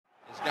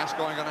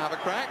Gascoigne going to have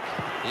a crack?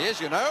 He is,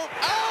 you know.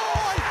 Oh,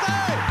 I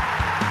say!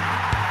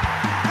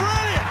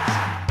 Brilliant!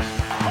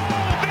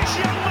 Oh,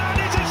 this young man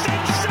is a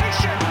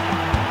sensation!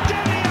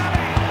 Dele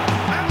Alli,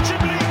 out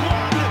of League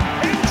One,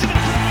 into the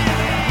Premier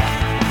League.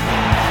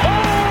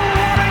 Oh,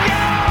 what a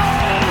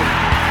goal!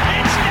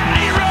 It's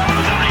Danny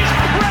Rose on his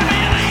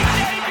Premier League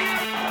debut.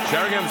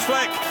 Sheringham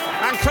flick,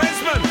 and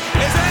Klinsmann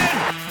is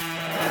in!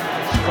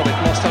 He's got it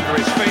lost under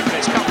his feet, and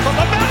it's come from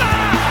the Miller!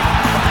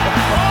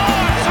 Oh,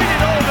 I've seen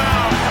it all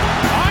now!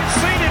 I've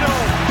seen it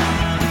all!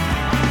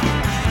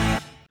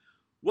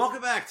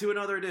 Welcome back to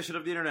another edition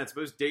of the internet's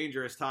most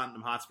dangerous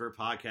Tottenham Hotspur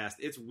podcast.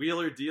 It's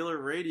Wheeler Dealer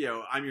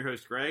Radio. I'm your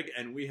host, Greg,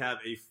 and we have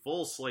a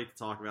full slate to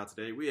talk about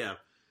today. We have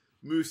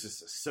Moussa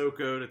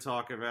Sissoko to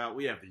talk about.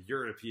 We have the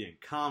European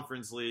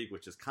Conference League,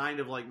 which is kind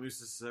of like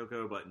Moussa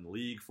Sissoko, but in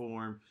league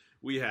form.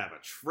 We have a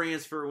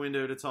transfer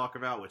window to talk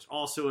about, which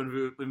also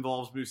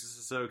involves Moussa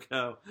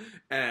Sissoko.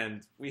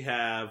 And we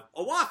have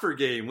a Watford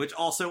game, which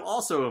also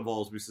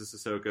involves Moussa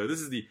Sissoko.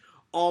 This is the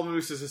All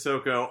Moussa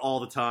Sissoko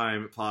All the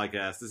Time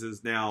podcast. This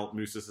is now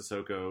Moussa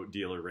Sissoko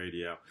Dealer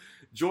Radio.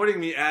 Joining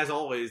me, as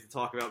always, to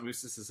talk about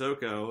Moussa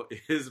Sissoko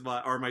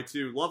are my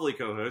two lovely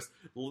co-hosts.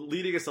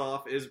 Leading us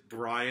off is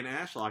Brian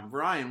Ashlock.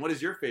 Brian, what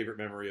is your favorite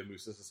memory of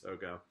Moussa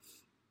Sissoko?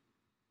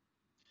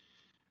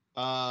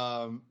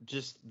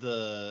 Just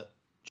the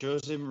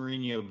Jose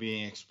Mourinho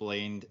being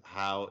explained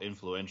how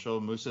influential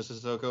Moussa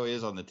Sissoko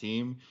is on the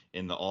team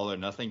in the All or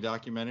Nothing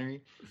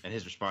documentary, and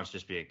his response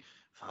just being,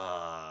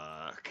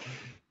 fuck.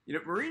 You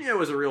know, Mourinho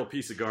was a real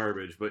piece of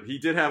garbage, but he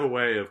did have a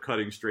way of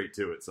cutting straight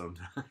to it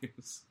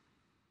sometimes.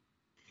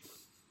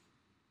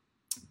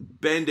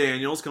 Ben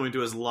Daniels coming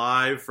to us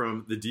live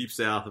from the deep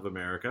south of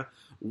America.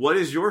 What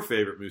is your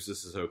favorite Moussa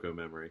Sissoko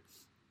memory?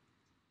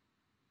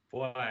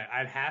 Boy,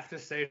 I'd have to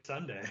say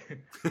Sunday.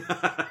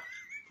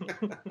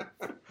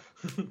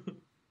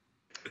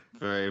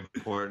 Very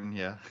important,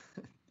 yeah.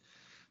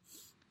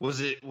 Was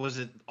it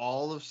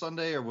all of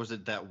Sunday, or was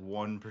it that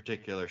one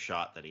particular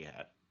shot that he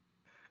had?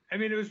 I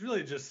mean, it was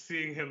really just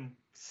seeing him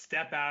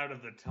step out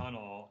of the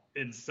tunnel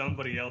in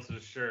somebody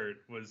else's shirt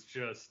was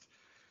just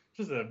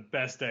the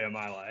best day of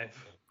my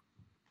life.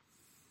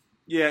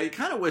 Yeah, you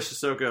kind of wish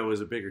Sissoko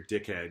was a bigger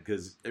dickhead,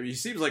 because I mean, he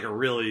seems like a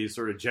really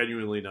sort of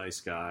genuinely nice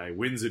guy,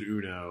 wins at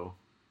Uno.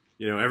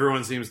 You know,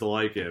 everyone seems to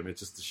like him. It's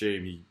just a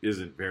shame he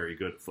isn't very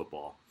good at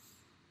football.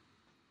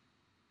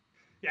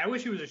 Yeah, I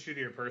wish he was a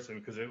shittier person,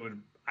 because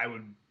I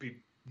would be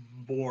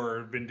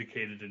more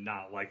vindicated in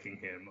not liking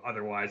him.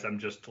 Otherwise, I'm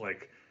just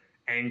like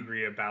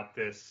angry about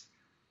this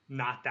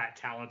not that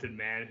talented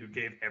man who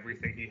gave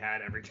everything he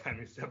had every time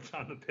he stepped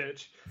on the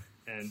pitch,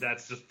 and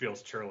that just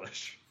feels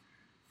churlish.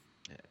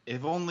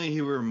 If only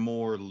he were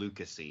more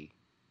Lucas-y.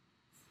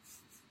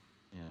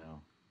 You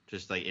know,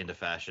 just like into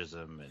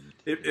fascism and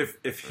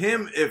if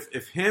him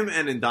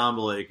and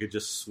Ndombele could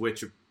just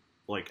switch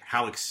like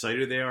how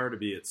excited they are to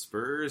be at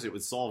Spurs, it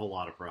would solve a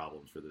lot of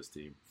problems for this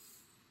team,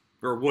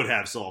 or would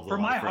have solved a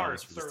lot of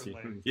problems for this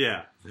team.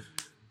 Yeah.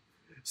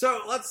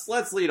 So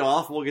let's lead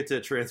off. We'll get to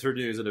transfer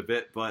news in a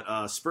bit,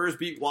 but Spurs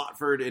beat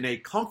Watford in a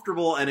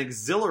comfortable and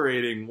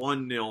exhilarating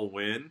 1-0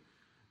 win.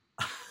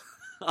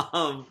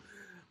 I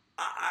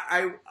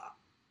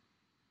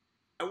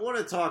want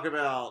to talk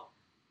about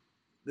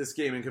this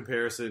game in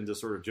comparison to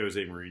sort of Jose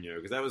Mourinho,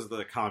 because that was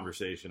the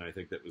conversation I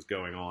think that was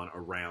going on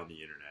around the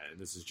internet. And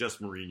this is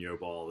just Mourinho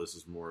ball. This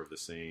is more of the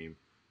same.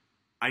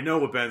 I know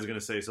what Ben's going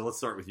to say, so let's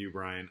start with you,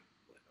 Brian.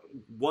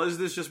 Was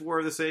this just more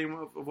of the same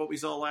of what we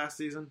saw last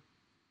season?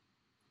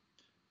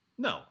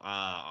 No,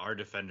 our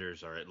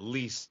defenders are at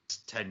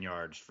least 10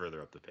 yards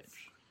further up the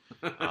pitch.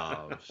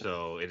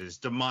 So it is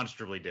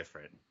demonstrably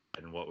different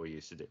than what we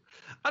used to do.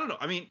 I don't know.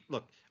 I mean,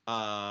 look,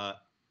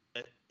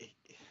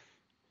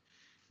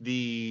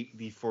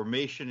 the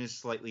formation is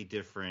slightly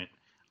different.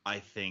 I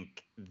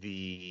think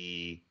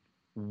the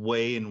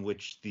way in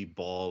which the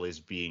ball is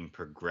being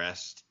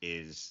progressed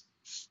is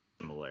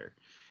similar.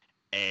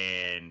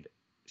 And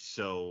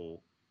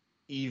so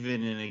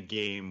even in a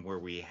game where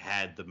we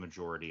had the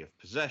majority of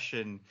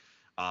possession,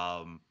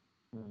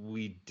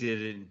 we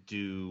didn't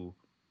do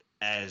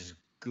as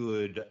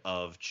good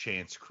of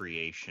chance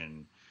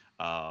creation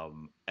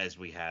as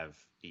we have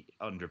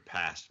under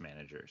past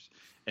managers.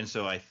 And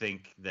so I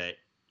think that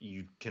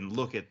you can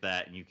look at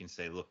that and you can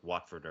say, look,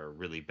 Watford are a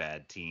really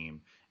bad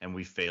team, and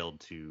we failed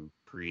to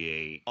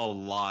create a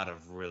lot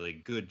of really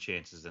good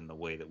chances in the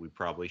way that we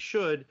probably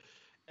should,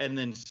 and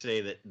then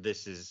say that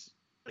this is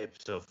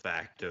ipso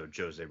facto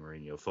Jose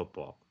Mourinho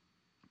football.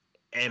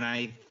 And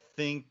I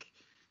think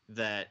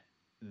that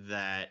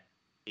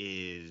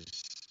is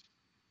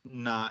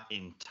not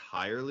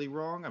entirely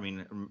wrong. I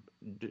mean,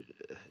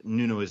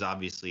 Nuno is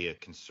obviously a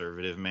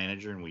conservative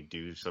manager, and we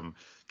do some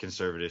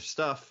conservative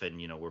stuff.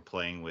 And, you know, we're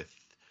playing with,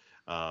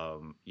 a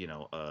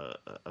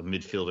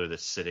midfielder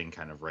that's sitting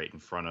kind of right in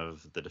front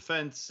of the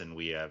defense, and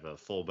we have a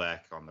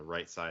fullback on the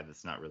right side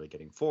that's not really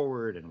getting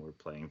forward, and we're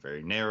playing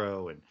very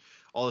narrow and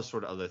all this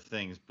sort of other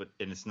things.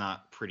 And it's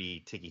not pretty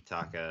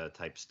tiki-taka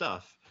type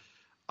stuff.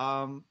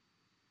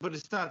 But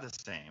it's not the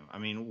same. I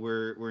mean,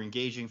 we're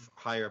engaging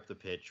higher up the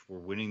pitch. We're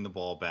winning the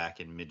ball back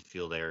in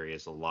midfield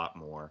areas a lot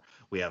more.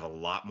 We have a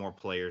lot more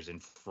players in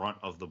front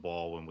of the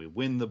ball when we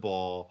win the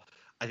ball.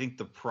 I think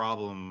the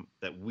problem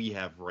that we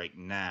have right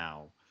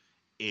now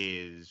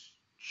is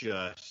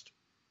just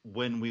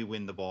when we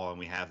win the ball and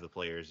we have the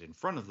players in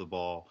front of the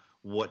ball,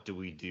 what do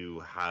we do?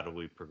 How do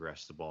we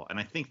progress the ball? And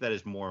I think that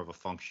is more of a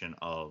function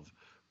of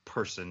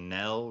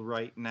personnel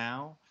right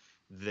now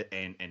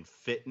and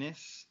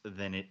fitness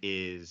than it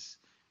is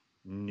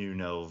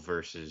Nuno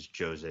versus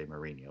Jose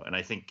Mourinho. And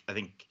I think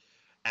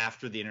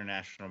after the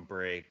international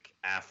break,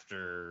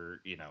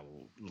 after,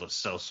 Lo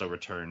Celso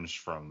returns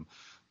from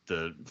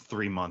the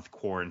 3-month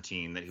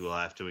quarantine that he will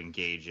have to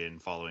engage in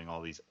following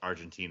all these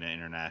Argentina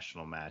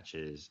international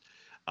matches,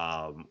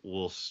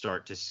 we'll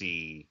start to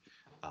see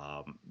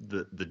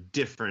the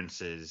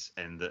differences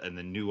and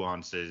the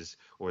nuances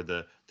or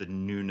the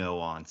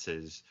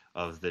nuances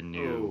of the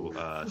new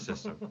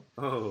system.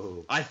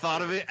 I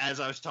thought of it as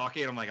I was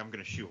talking, and I'm like, I'm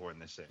going to shoehorn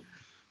this in.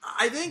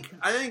 I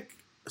think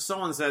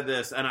someone said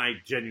this, and I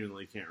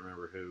genuinely can't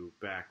remember who,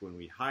 back when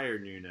we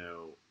hired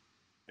Nuno,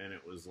 and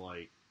it was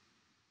like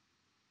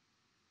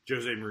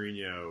Jose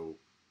Mourinho,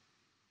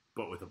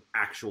 but with an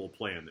actual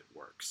plan that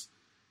works.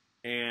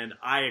 And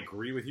I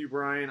agree with you,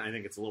 Brian. I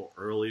think it's a little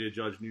early to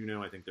judge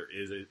Nuno. I think there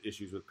is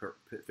issues with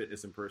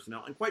fitness and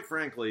personnel. And quite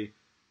frankly,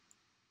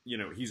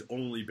 he's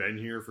only been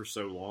here for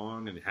so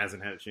long and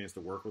hasn't had a chance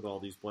to work with all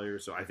these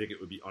players. So I think it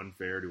would be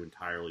unfair to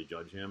entirely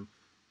judge him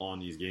on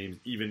these games,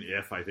 even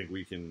if I think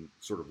we can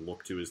sort of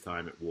look to his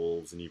time at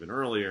Wolves and even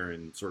earlier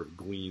and sort of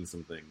glean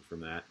some things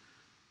from that.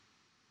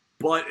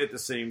 But at the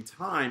same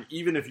time,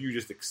 even if you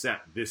just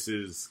accept this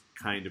is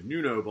kind of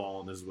Nuno ball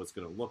and this is what's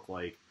going to look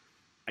like,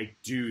 I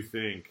do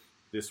think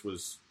this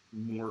was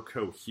more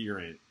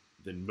coherent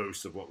than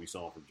most of what we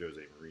saw from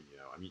Jose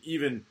Mourinho. I mean,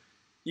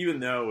 even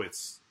though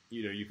it's,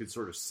 you could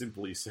sort of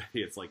simply say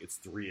it's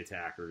 3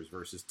 attackers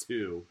versus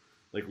 2,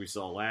 like we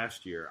saw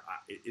last year,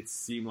 it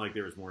seemed like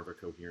there was more of a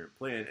coherent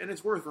plan. And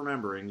it's worth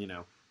remembering,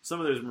 some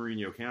of those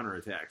Mourinho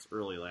counterattacks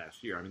early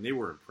last year, I mean, they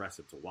were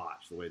impressive to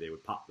watch, the way they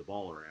would pop the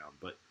ball around.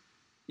 But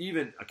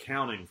even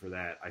accounting for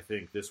that, I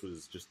think this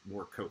was just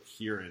more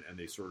coherent, and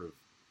they sort of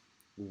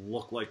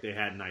look like they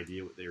had an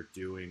idea what they were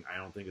doing. I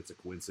don't think it's a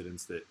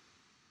coincidence that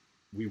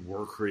we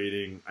were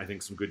creating, I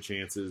think, some good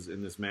chances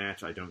in this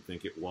match. I don't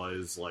think it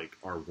was like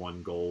our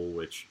one goal,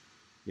 which,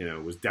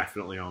 was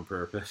definitely on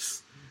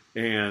purpose.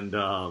 And,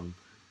 a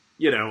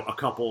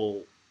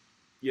couple,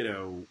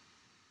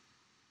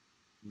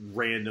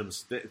 random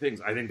things.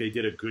 I think they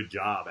did a good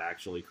job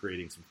actually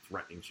creating some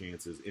threatening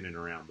chances in and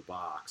around the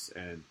box.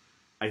 And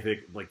I think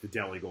like the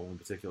Dele goal in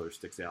particular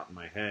sticks out in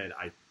my head.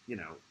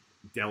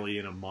 Dele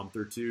in a month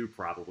or two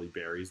probably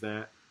buries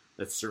that.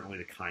 That's certainly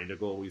the kind of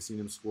goal we've seen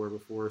him score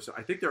before. So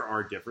I think there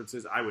are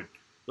differences. I would,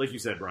 like you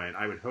said, Brian,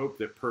 I would hope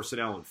that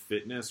personnel and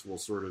fitness will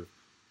sort of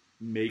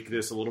make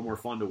this a little more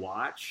fun to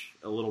watch,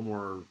 a little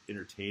more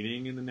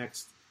entertaining in the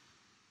next,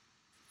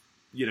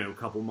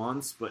 couple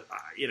months. But,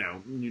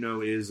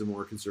 Nuno is a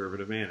more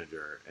conservative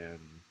manager. And,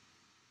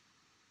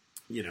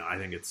 I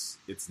think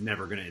it's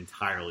never going to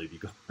entirely be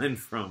gone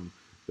from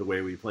the way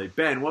we play.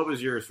 Ben, what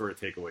was your sort of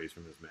takeaways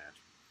from this match?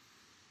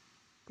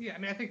 Yeah, I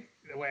mean, I think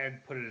the way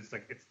I'd put it is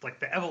it's like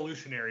the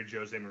evolutionary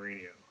Jose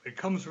Mourinho. It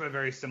comes from a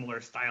very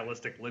similar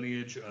stylistic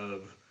lineage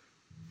of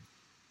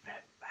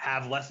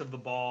have less of the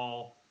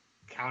ball,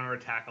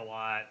 counterattack a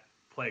lot,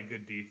 play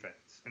good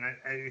defense. And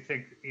I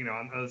think,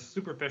 on those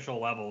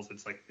superficial levels,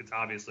 it's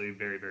obviously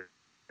very, very,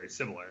 very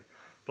similar.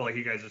 But like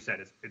you guys have said,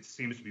 it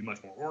seems to be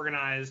much more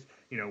organized.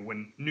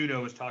 When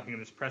Nuno was talking in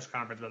this press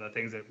conference about the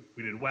things that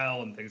we did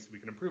well and things that we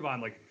can improve on,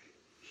 like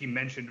he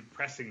mentioned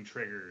pressing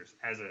triggers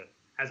as a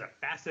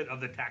facet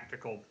of the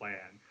tactical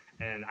plan.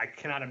 And I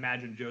cannot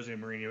imagine Jose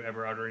Mourinho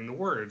ever uttering the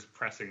words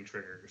pressing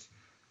triggers.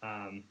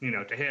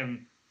 To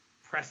him,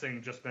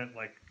 pressing just meant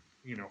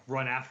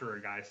run after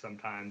a guy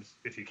sometimes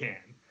if you can.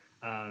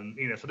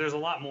 So there's a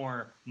lot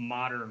more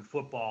modern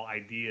football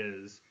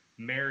ideas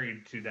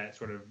married to that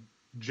sort of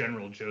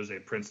general Jose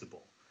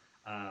principle.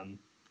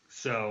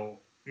 So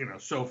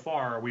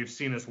far we've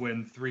seen us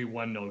win 3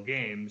 1-0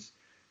 games,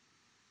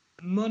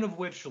 none of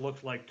which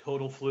looked like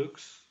total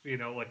flukes,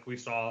 like we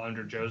saw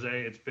under Jose.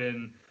 It's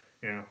been,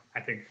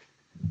 I think,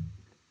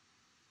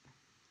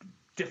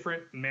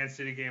 different. Man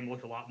City game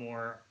looked a lot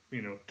more,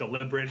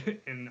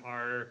 deliberate in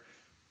our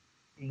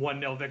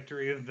 1-0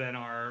 victory than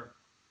our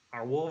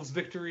Wolves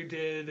victory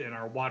did, and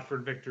our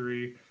Watford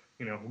victory,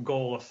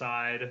 goal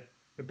aside,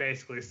 we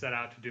basically set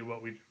out to do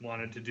what we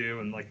wanted to do.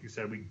 And like you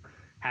said, we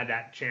had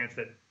that chance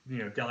that,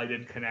 Dele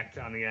didn't connect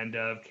on the end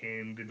of,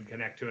 Kane didn't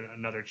connect to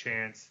another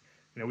chance.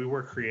 We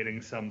were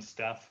creating some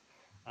stuff.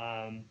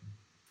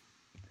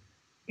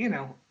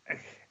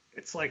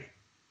 It's like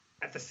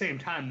at the same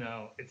time,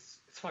 though, it's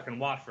fucking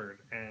Watford,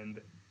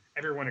 and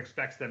everyone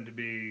expects them to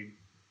be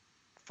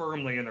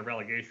firmly in the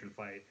relegation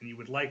fight. And you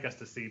would like us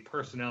to see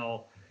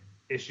personnel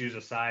issues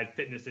aside,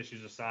 fitness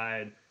issues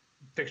aside,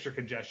 fixture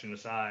congestion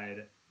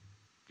aside.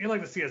 You'd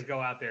like to see us go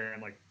out there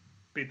and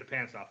beat the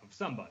pants off of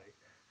somebody.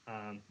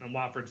 And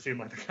Watford seemed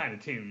like the kind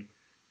of team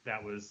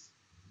that was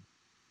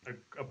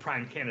a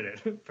prime candidate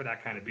for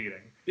that kind of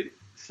beating.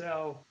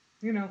 So,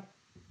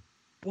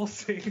 we'll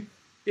see.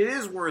 It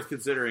is worth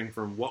considering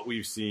from what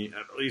we've seen,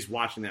 at least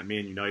watching that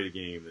Man United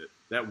game,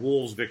 that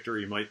Wolves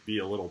victory might be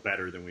a little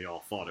better than we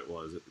all thought it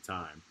was at the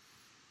time.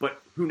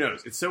 But who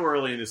knows? It's so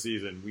early in the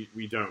season,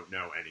 we don't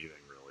know anything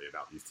really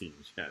about these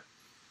teams yet.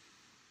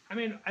 I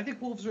mean, I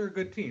think Wolves are a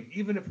good team.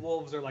 Even if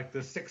Wolves are like the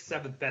 6th,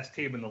 7th best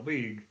team in the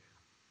league,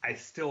 I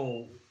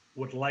still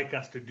would like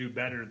us to do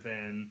better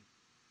than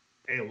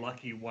a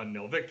lucky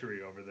 1-0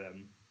 victory over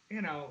them.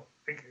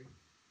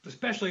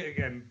 Especially,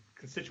 again,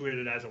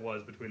 situated as it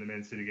was between the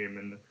Man City game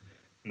and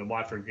the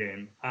Watford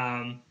game.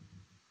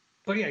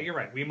 But yeah, you're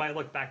right. We might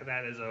look back at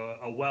that as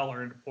a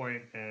well-earned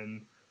point,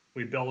 and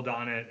we build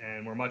on it,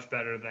 and we're much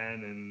better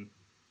then, and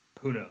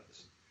who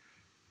knows?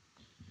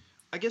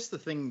 I guess the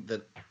thing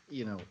that,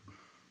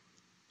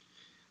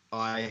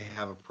 I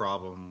have a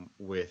problem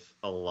with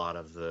a lot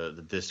of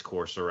the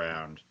discourse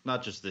around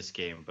not just this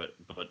game, but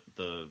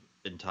the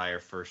entire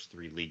first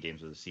 3 league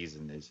games of the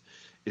season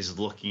is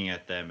looking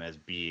at them as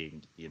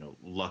being,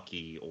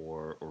 lucky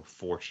or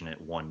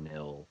fortunate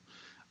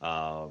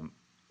 1-0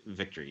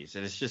 victories.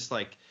 And it's just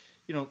like,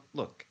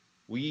 look,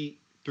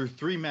 through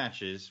 3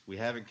 matches, we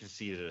haven't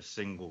conceded a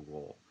single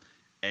goal.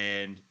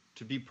 And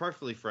to be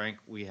perfectly frank,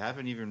 we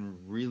haven't even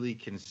really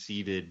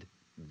conceded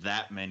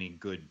that many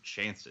good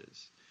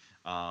chances.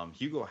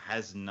 Hugo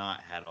has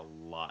not had a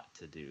lot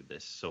to do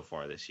so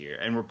far this year.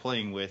 And we're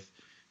playing with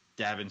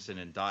Davinson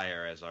and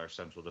Dyer as our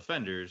central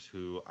defenders,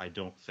 who I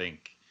don't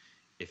think,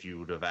 if you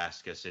would have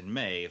asked us in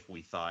May if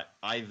we thought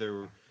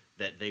either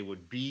that they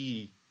would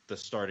be the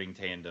starting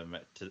tandem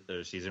to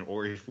the season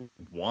or if we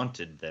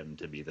wanted them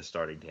to be the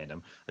starting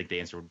tandem, like the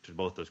answer to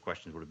both those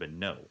questions would have been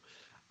no.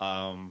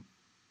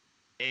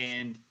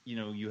 And,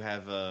 you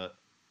have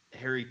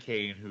Harry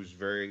Kane, who's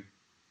very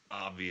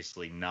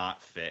obviously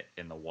not fit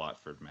in the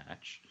Watford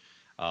match.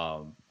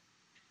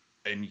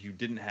 And you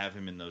didn't have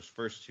him in those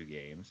first 2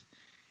 games.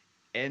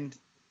 And,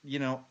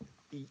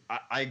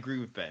 I agree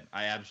with Ben.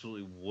 I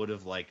absolutely would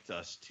have liked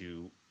us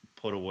to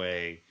put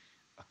away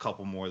a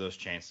couple more of those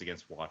chances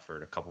against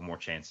Watford, a couple more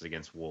chances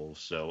against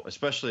Wolves. So,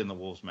 especially in the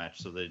Wolves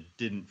match, so that it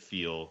didn't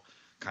feel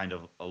kind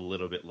of a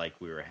little bit like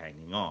we were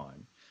hanging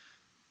on.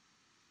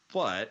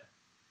 But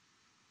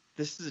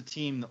this is a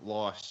team that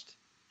lost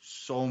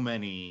so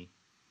many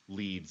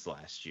leads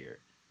last year.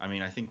 I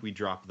mean, I think we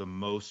dropped the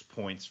most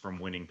points from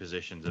winning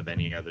positions of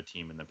any other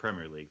team in the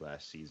Premier League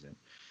last season.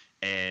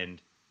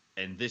 And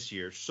this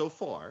year, so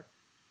far,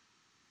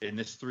 in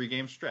this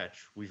 3-game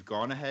stretch, we've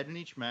gone ahead in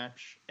each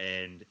match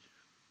and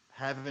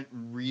haven't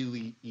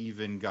really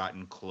even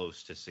gotten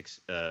close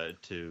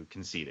to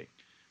conceding.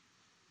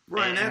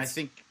 Brian, and I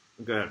think...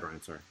 Go ahead,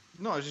 Brian, sorry.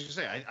 No, I was just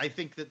going to say, I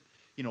think that,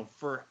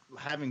 for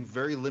having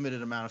very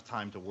limited amount of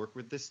time to work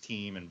with this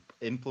team and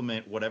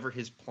implement whatever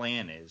his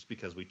plan is,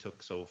 because we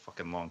took so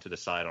fucking long to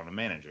decide on a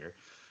manager,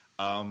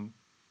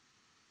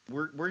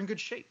 we're in good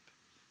shape.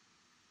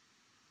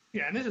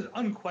 Yeah, and this is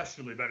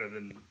unquestionably better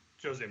than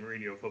Jose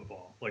Mourinho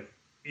football. Like,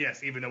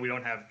 yes, even though we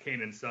don't have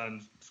Kane and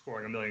Son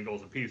scoring 1 million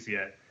goals apiece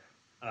yet,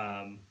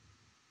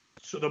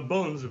 so the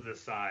bones of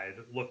this side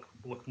look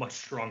much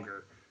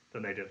stronger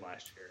than they did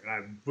last year. And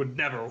I would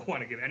never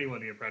want to give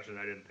anyone the impression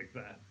I didn't think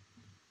that.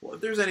 Well,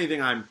 if there's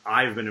anything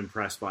I've been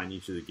impressed by in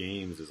each of the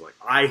games is, like,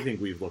 I think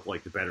we've looked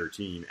like the better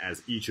team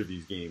as each of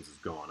these games has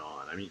gone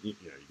on. I mean, you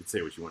could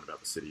say what you want about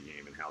the City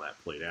game and how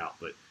that played out,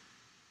 but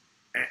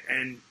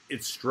and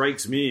it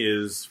strikes me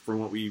as, from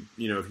what we,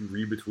 if you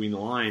read between the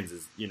lines,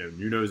 is,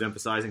 Nuno's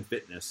emphasizing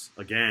fitness.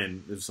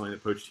 Again, this is something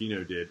that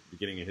Pochettino did at the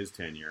beginning of his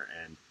tenure.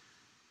 And,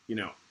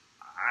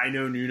 I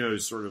know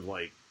Nuno's sort of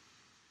like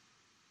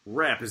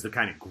rep is to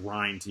kind of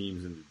grind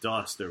teams into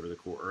dust over the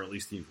course, or at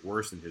least teams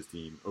worse than his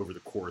team over the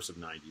course of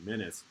 90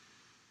 minutes.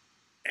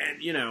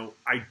 And,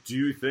 I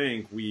do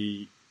think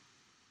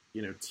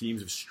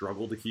teams have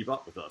struggled to keep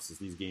up with us as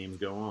these games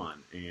go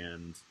on.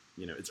 And,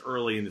 it's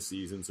early in the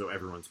season, so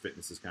everyone's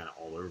fitness is kind of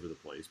all over the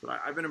place.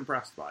 But I've been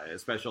impressed by it,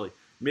 especially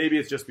maybe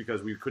it's just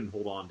because we couldn't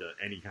hold on to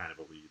any kind of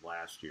a lead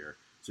last year.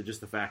 So just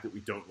the fact that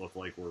we don't look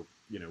like we're,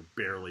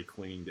 barely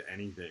clinging to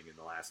anything in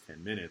the last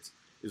 10 minutes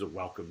is a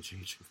welcome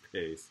change of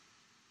pace.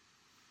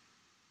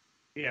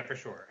 Yeah, for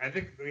sure. I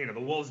think, the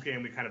Wolves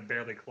game, we kind of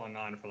barely clung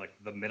on for, like,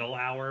 the middle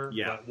hour.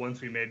 Yeah. But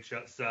once we made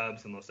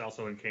subs and Lo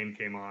Celso and Kane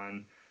came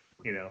on,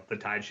 the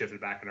tide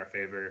shifted back in our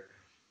favor.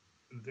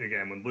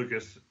 Again, when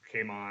Lucas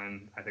came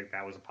on, I think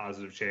that was a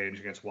positive change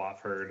against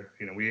Watford.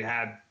 We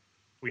have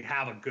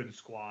a good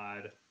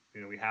squad.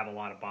 We have a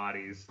lot of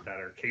bodies that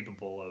are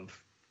capable of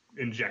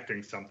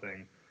injecting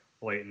something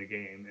late in the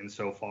game. And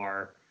so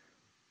far,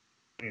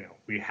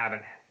 we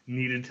haven't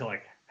needed to,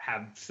 like,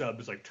 have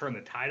subs, like, turn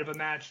the tide of a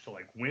match to,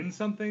 like, win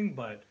something,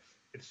 but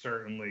it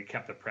certainly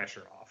kept the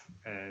pressure off.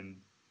 And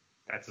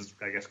that's as,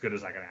 I guess, good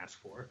as I can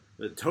ask for.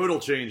 The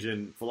total change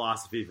in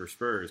philosophy for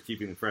Spurs,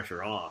 keeping the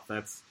pressure off.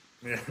 That's...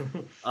 Yeah.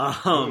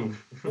 And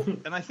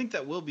I think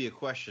that will be a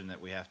question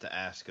that we have to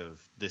ask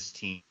of this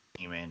team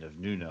team and of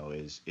Nuno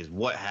is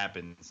what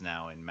happens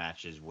now in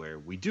matches where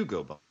we do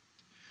go behind.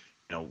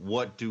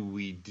 What do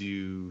we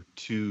do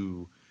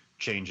to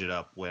change it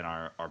up when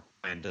our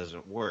plan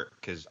doesn't work?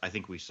 Because I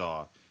think we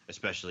saw,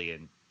 especially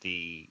in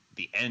the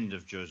end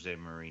of Jose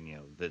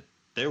Mourinho, that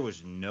there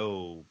was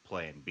no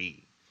plan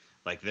B.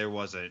 Like there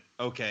wasn't,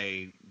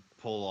 okay,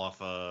 pull off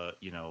a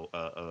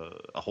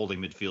holding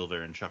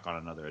midfielder and chuck on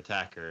another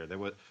attacker.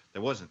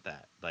 There wasn't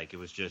that. Like it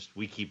was just,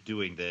 we keep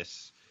doing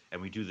this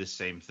and we do the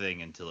same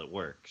thing until it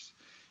works.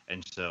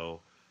 And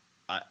so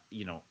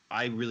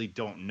I really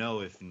don't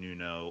know if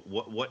Nuno,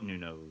 what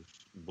Nuno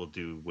will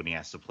do when he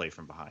has to play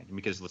from behind.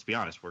 Because let's be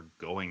honest, we're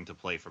going to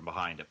play from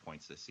behind at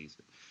points this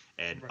season.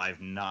 And right.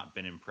 I've not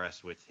been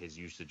impressed with his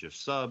usage of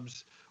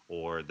subs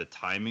or the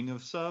timing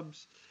of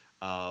subs.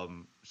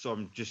 So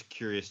I'm just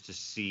curious to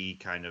see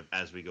kind of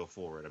as we go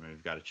forward. I mean,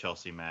 we've got a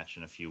Chelsea match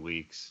in a few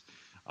weeks.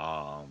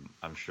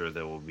 I'm sure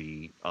there will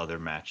be other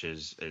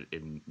matches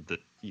in the,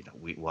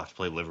 we'll have to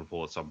play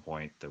Liverpool at some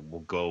point that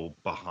will go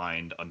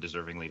behind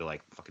undeservingly to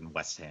like fucking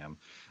West Ham,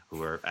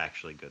 who are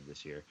actually good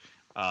this year.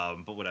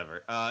 But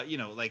whatever,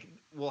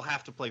 we'll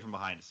have to play from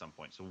behind at some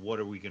point. So what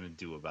are we going to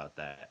do about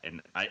that?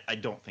 And I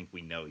don't think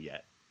we know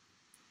yet.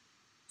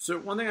 So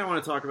one thing I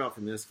want to talk about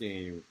from this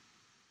game,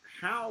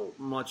 how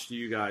much do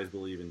you guys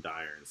believe in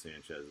Dyer and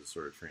Sanchez's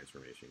sort of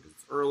transformation? Because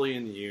it's early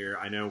in the year.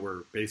 I know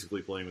we're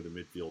basically playing with a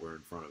midfielder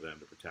in front of them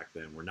to protect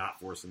them. We're not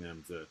forcing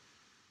them to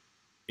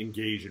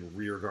engage in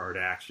rearguard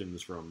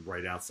actions from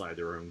right outside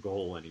their own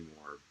goal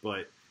anymore.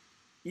 But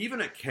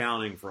even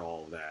accounting for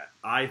all of that,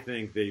 I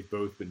think they've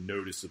both been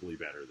noticeably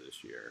better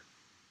this year.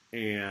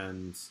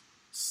 And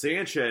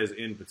Sanchez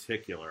in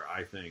particular,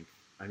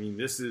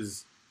 this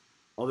is,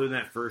 other than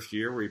that first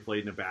year where he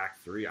played in a back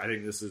three, I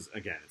think this is,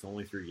 again, it's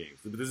only 3 games,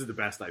 but this is the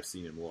best I've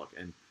seen him look.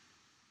 And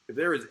if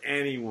there is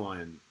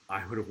anyone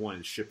I would have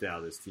wanted shipped out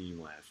of this team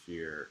last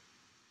year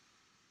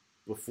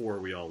before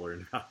we all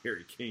learned about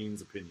Harry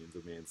Kane's opinions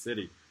of Man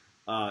City,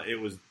 it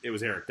was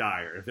Eric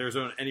Dyer. If there was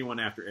anyone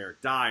after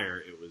Eric Dyer,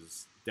 it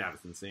was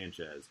Davinson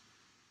Sanchez.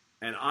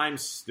 And I'm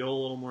still a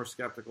little more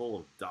skeptical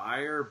of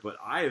Dyer, but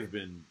I have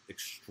been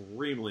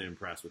extremely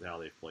impressed with how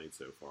they've played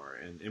so far.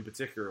 And in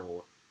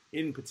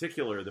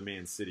particular, the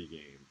Man City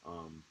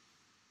game,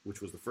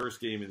 which was the first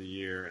game of the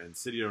year, and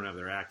City don't have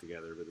their act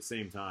together, but at the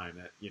same time,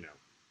 that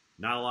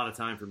not a lot of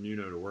time for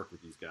Nuno to work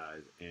with these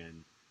guys,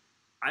 and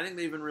I think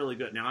they've been really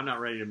good. Now, I'm not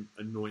ready to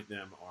anoint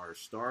them our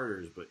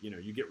starters, but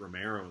you get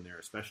Romero in there,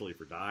 especially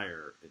for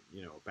Dyer,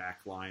 a back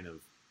line of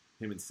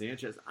him and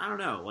Sanchez. I don't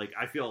know,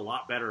 I feel a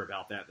lot better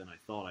about that than I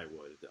thought I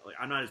would.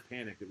 I'm not as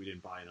panicked that we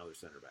didn't buy another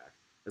center back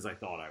as I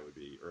thought I would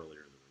be earlier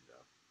in the window.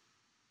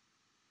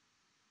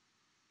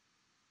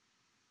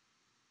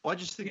 Well, I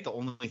just think the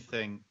only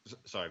thing.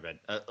 Sorry, Ben.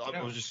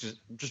 I was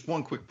just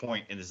one quick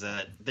point, and is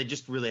that they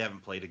just really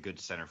haven't played a good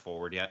center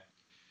forward yet.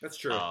 That's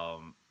true.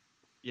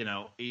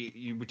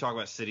 We talk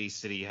about City.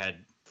 City had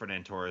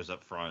Fernand Torres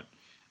up front.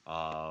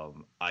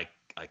 I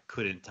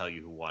couldn't tell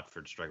you who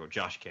Watford striker.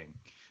 Josh King.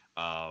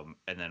 And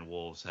then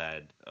Wolves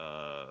had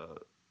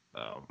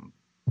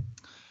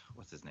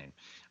what's his name?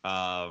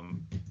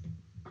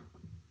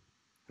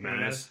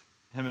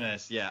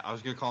 Jimenez, yeah. I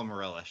was going to call him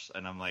Morelos,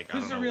 and I'm like,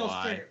 who's I don't know a real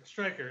why.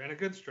 striker and a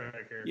good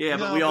striker. Yeah,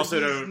 but we also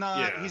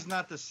don't. He's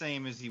not the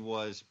same as he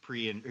was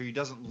he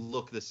doesn't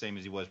look the same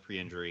as he was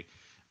pre-injury.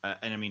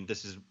 And I mean,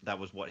 that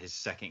was what his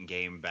second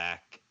game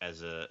back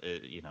as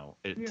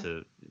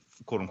to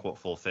quote unquote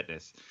full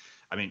fitness.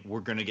 I mean,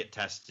 we're going to get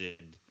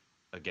tested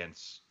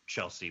against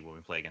Chelsea when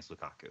we play against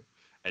Lukaku.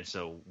 And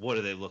so what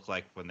do they look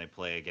like when they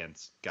play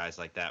against guys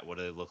like that? What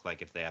do they look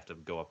like if they have to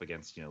go up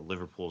against,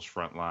 Liverpool's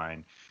front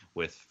line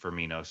with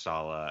Firmino,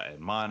 Salah,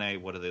 and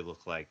Mane? What do they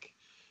look like,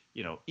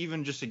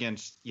 even just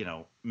against,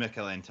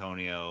 Mikel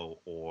Antonio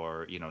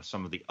or,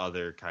 some of the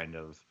other kind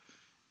of,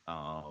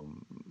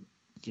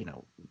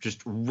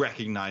 just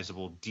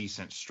recognizable,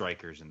 decent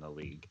strikers in the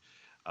league?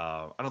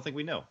 I don't think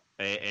we know.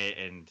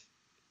 And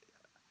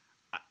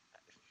I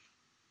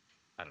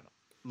don't know.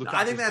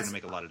 Lukaku's going to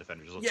make a lot of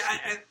defenders look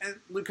stupid. And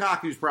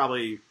Lukaku's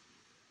probably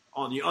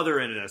on the other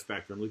end of that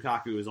spectrum.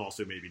 Lukaku is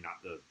also maybe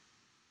not the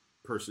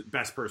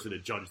best person to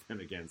judge them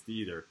against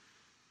either.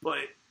 But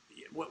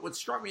what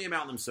struck me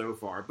about them so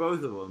far,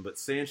 both of them, but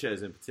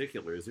Sanchez in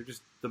particular, is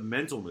the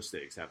mental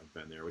mistakes haven't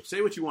been there. Which,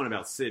 say what you want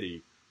about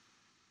City,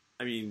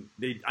 I mean,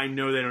 I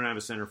know they don't have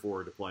a center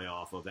forward to play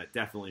off of. That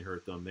definitely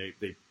hurt them.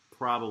 They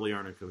probably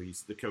aren't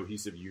the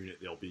cohesive unit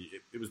they'll be.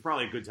 It was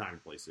probably a good time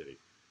to play City.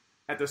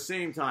 At the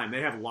same time,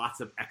 they have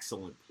lots of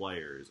excellent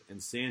players,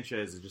 and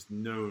Sanchez is just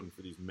known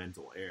for these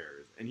mental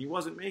errors, and he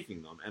wasn't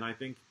making them. And I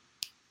think,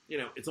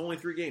 it's only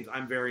 3 games.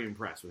 I'm very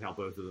impressed with how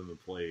both of them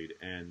have played,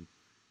 and,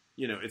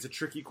 it's a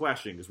tricky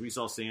question because we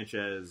saw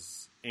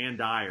Sanchez and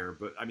Dyer,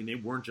 but, I mean, they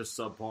weren't just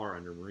subpar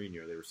under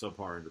Mourinho. They were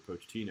subpar under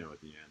Pochettino at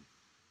the end.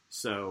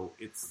 So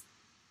it's...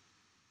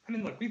 I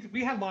mean, look,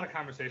 we had a lot of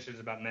conversations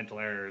about mental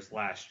errors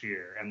last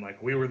year, and,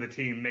 we were the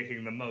team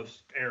making the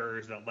most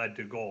errors that led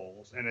to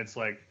goals, and it's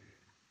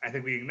I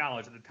think we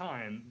acknowledged at the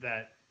time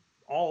that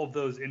all of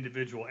those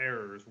individual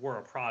errors were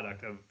a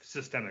product of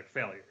systemic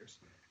failures.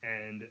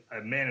 and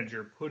a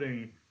manager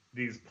putting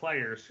these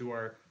players who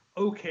are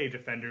okay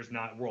defenders,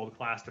 not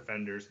world-class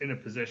defenders, in a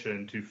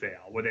position to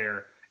fail, where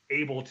they're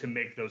able to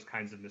make those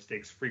kinds of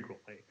mistakes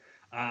frequently.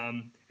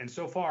 And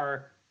so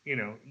far,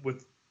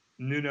 with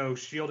Nuno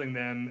shielding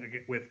them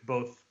with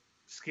both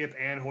Skip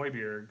and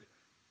Højbjerg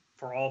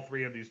for all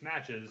three of these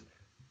matches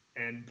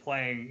and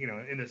playing,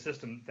 in the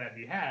system that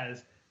he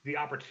has, the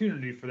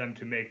opportunity for them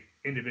to make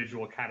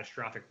individual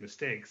catastrophic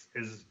mistakes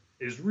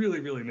is really,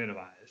 really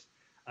minimized.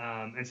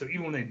 And so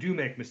even when they do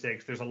make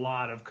mistakes, there's a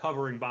lot of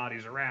covering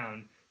bodies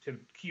around to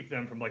keep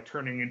them from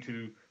turning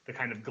into the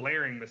kind of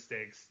glaring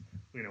mistakes,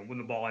 when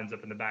the ball ends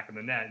up in the back of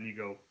the net and you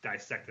go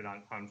dissect it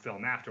on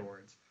film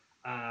afterwards.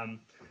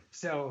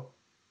 So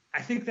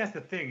I think that's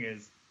the thing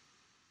is,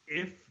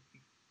 if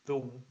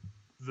the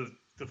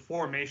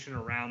formation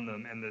around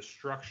them and the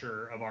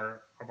structure of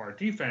our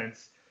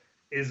defense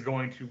is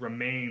going to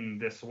remain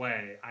this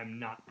way, I'm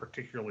not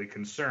particularly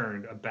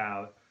concerned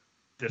about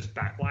this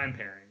back line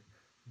pairing.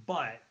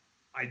 But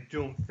I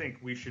don't think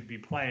we should be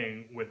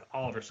playing with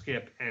Oliver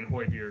Skip and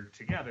Højbjerg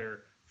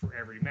together for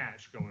every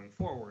match going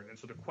forward. And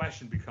so the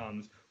question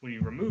becomes, when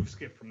you remove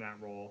Skip from that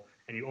role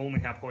and you only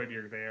have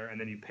Højbjerg there, and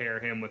then you pair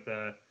him with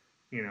Lo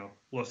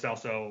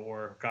Celso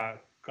or God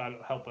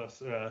help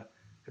us,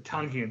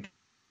 Tanguy and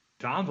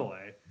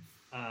Ndombele,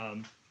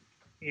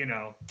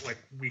 like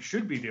we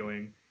should be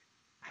doing,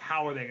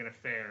 how are they going to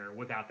fare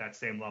without that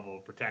same level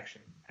of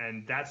protection?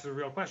 And that's the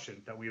real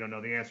question that we don't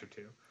know the answer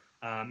to.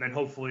 And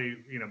hopefully,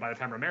 by the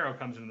time Romero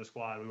comes into the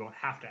squad, we won't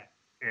have to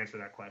answer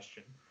that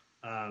question.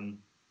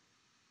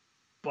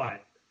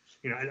 But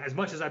as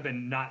much as I've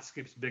been not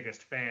Skip's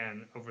biggest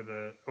fan over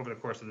the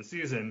course of the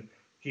season,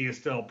 he is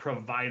still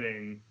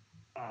providing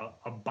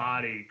a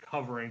body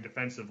covering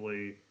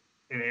defensively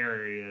in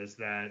areas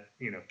that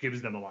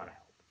gives them a lot of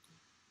help.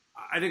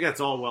 I think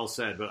that's all well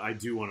said, but I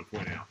do want to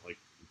point out,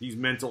 these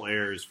mental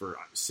errors for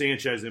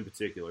Sanchez in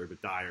particular,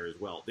 but Dyer as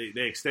well, they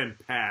extend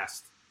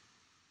past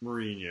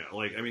Mourinho.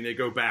 They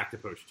go back to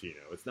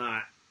Pochettino. It's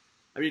not.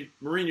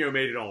 Mourinho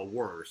made it all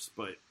worse,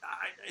 but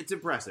it's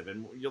impressive.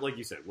 And like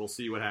you said, we'll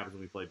see what happens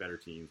when we play better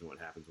teams and what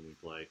happens when we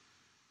play,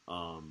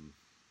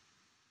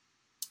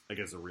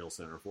 against a real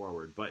center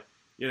forward. But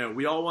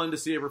we all wanted to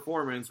see a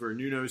performance where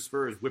Nuno's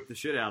Spurs whipped the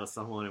shit out of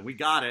someone, and we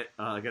got it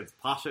against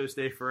Paços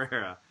de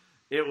Ferreira.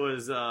 It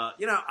was, I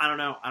don't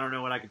know. I don't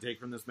know what I could take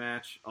from this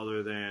match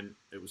other than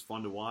it was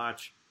fun to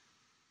watch.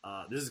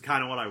 This is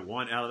kind of what I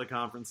want out of the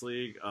Conference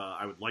League.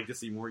 I would like to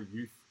see more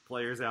youth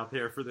players out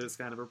there for this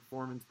kind of a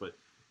performance, but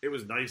it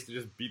was nice to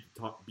just beat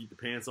the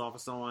pants off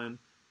of someone.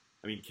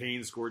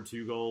 Kane scored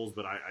 2 goals,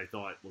 but I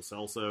thought Lo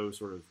Celso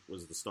sort of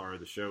was the star of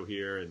the show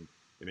here, and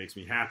it makes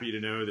me happy to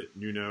know that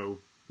Nuno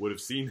would have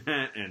seen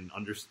that and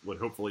would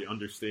hopefully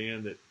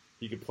understand that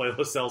he could play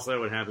Lo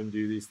Celso and have him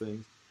do these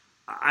things.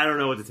 I don't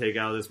know what to take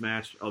out of this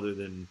match other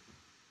than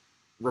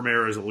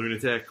Romero's a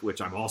lunatic,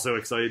 which I'm also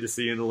excited to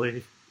see in the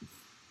league.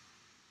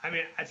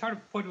 It's hard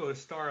to point to a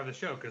star of the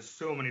show because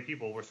so many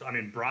people were.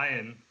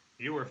 Brian,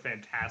 you were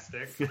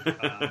fantastic.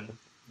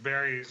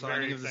 Very,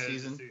 very of the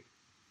season.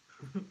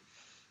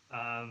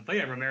 But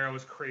yeah, Romero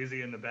was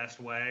crazy in the best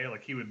way.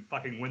 He would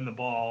fucking win the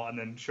ball and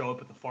then show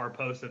up at the far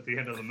post at the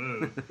end of the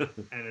move,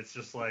 and it's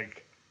just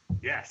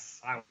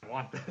yes, I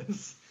want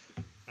this.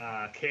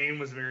 Kane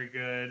was very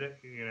good.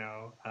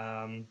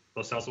 Lo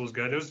Celso was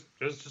good. It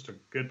was just a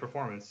good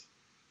performance.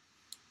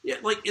 Yeah,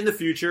 in the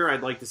future,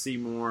 I'd like to see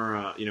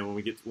more. When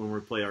we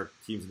play our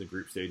teams in the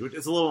group stage, which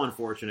is a little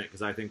unfortunate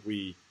because I think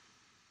we,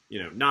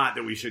 not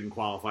that we shouldn't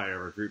qualify out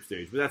of our group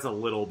stage, but that's a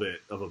little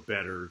bit of a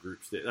better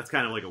group stage. That's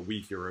kind of like a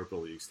weak Europa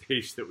League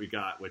stage that we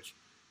got, which,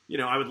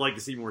 I would like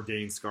to see more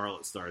Dane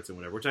Scarlett starts and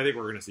whatever, which I think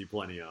we're going to see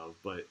plenty of.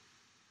 But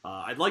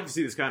I'd like to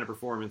see this kind of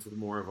performance with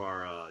more of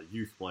our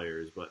youth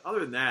players. But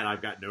other than that,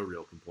 I've got no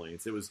real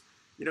complaints. It was,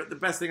 the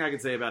best thing I can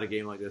say about a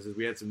game like this is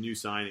we had some new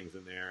signings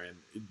in there,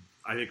 and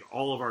I think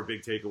all of our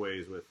big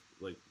takeaways with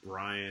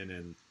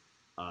Brian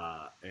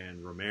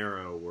and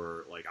Romero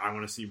were I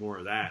want to see more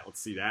of that. Let's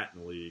see that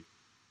in the league.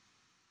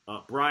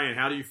 Brian,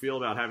 how do you feel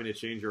about having to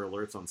change your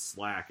alerts on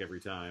Slack every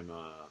time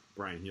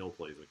Brian Heel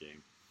plays a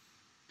game?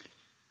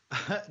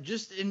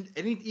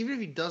 Even if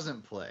he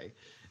doesn't play,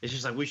 it's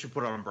just we should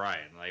put on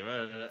Brian.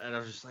 And I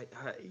was just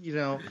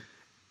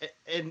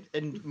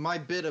and my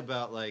bit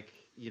about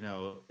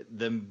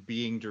them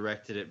being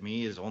directed at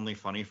me is only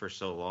funny for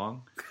so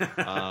long.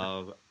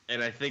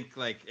 And I think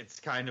it's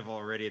kind of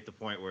already at the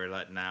point where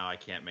now I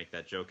can't make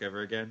that joke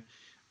ever again.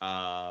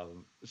 How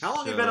long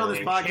have you been on this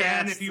podcast? You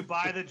can if you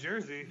buy the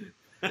jersey.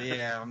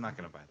 Yeah, I'm not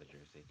going to buy the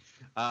jersey.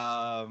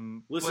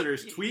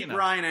 Listeners, tweet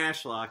Brian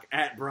Ashlock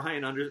at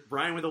Brian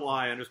with a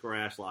Y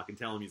 _Ashlock and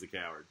tell him he's a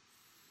coward.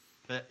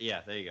 Yeah,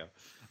 there you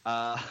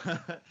go.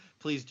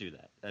 Please do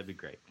that. That'd be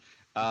great.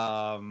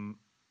 I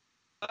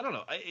don't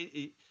know.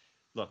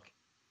 Look,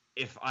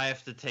 if I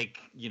have to take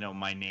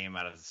my name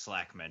out of the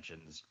Slack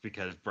mentions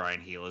because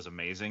Brian Heel is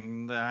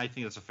amazing, then I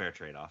think that's a fair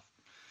trade-off.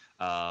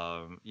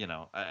 I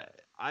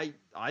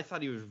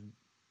thought he was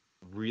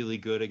really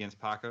good against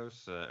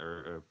Paços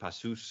or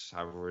Paços,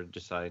 however we're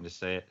deciding to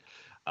say it.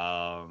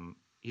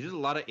 he did a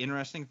lot of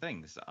interesting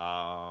things.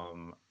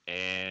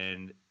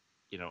 And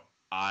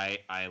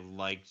I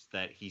liked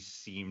that he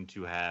seemed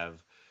to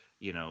have,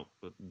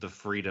 the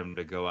freedom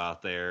to go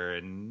out there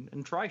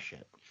and try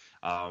shit,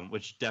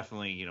 which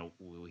definitely,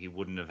 he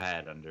wouldn't have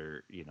had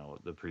under,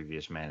 the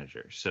previous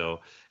manager.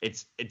 So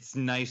it's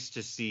nice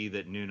to see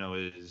that Nuno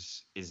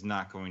is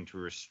not going to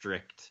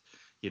restrict,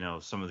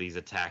 some of these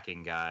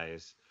attacking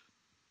guys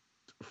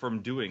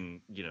from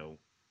doing,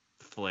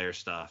 flair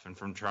stuff and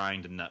from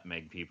trying to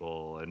nutmeg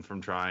people and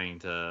from trying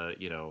to,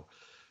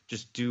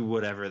 just do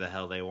whatever the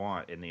hell they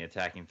want in the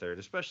attacking third,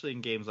 especially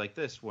in games like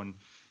this when,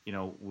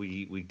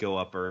 we go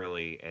up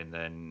early and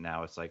then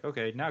now it's like,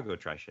 okay, now go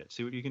try shit.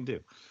 See what you can do.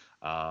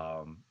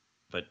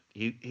 But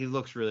he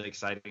looks really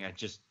exciting. I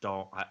just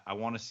don't – I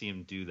want to see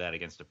him do that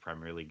against a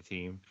Premier League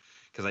team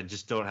because I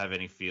just don't have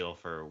any feel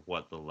for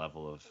what the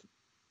level of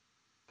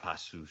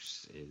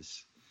Passus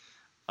is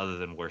other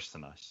than worse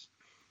than us.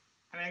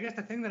 I mean, I guess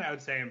the thing that I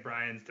would say in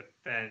Brian's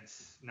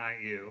defense, not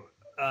you,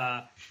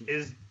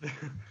 is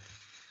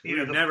we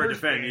never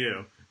defend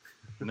you.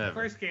 The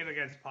first game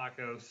against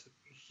Pacos,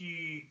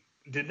 he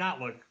did not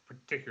look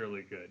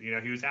particularly good.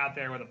 He was out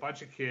there with a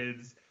bunch of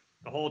kids.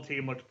 The whole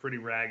team looked pretty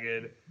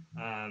ragged,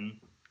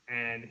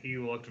 and he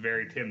looked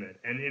very timid.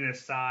 And in a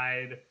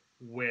side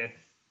with,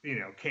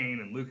 Kane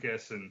and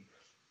Lucas and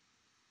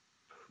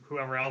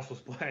whoever else was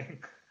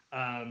playing,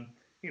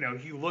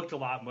 he looked a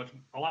lot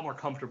more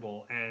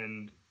comfortable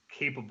and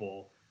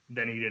capable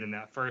than he did in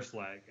that first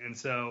leg. And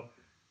so,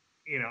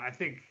 I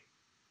think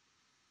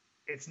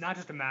it's not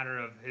just a matter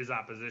of his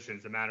opposition,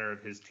 it's a matter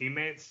of his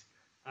teammates.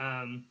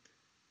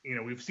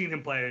 We've seen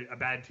him play a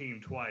bad team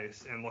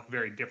twice and look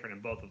very different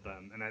in both of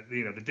them. And,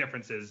 the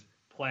difference is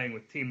playing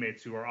with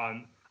teammates who are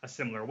on a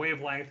similar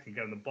wavelength, can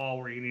get him the ball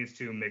where he needs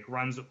to, make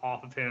runs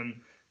off of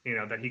him,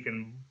 that he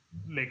can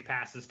make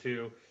passes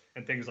to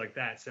and things like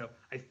that. So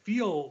I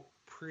feel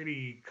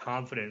pretty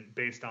confident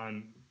based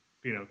on,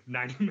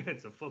 90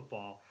 minutes of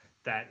football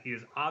that he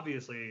is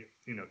obviously,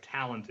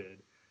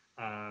 talented.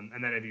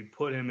 And that if you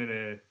put him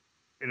in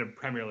a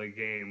Premier League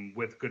game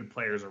with good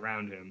players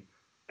around him,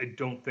 I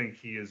don't think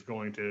he is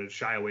going to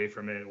shy away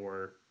from it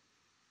or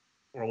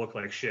look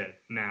like shit.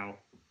 Now,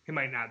 he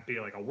might not be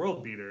like a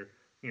world beater,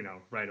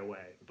 right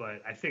away,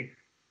 but I think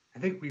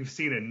we've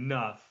seen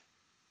enough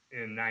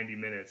in 90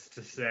 minutes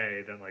to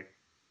say that like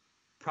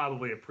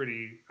probably a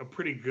pretty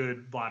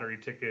good lottery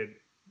ticket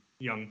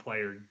young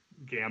player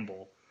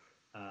gamble.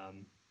 I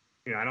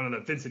don't know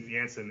that Vincent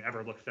Janssen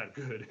ever looked that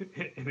good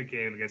in a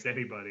game against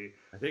anybody.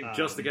 I think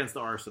just against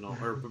Arsenal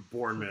or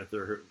Bournemouth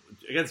or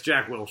against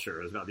Jack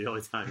Wilshere is about the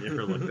only time he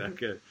ever looked that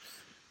good.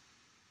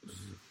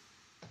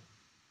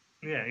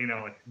 Yeah,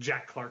 like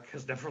Jack Clark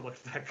has never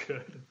looked that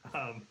good.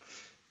 I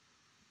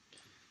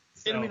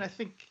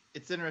think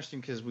it's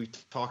interesting because we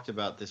talked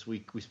about this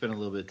week. We spent a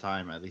little bit of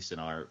time, at least in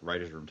our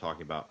writers' room,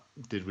 talking about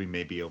did we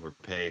maybe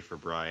overpay for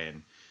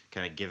Brian,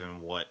 kind of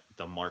given what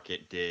the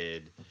market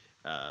did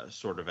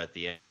sort of at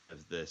the end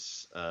of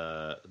this,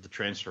 the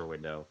transfer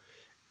window.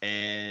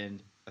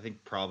 And I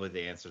think probably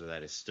the answer to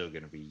that is still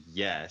going to be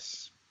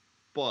yes.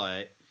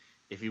 But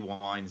if he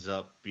winds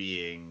up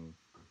being,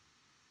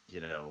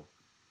 a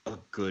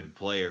good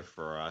player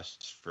for us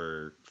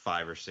for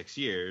 5 or 6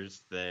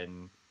 years,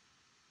 then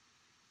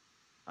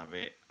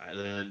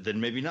then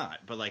maybe not.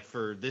 But like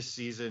for this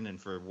season and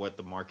for what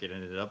the market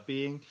ended up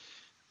being,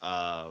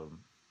 I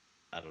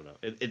don't know.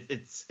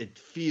 It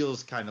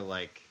feels kind of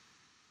like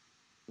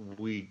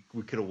we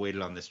could have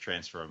waited on this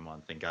transfer a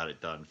month and got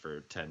it done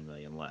for $10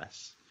 million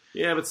less.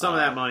 Yeah, but some of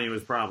that money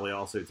was probably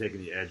also taking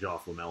the edge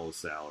off Lamella's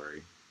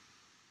salary.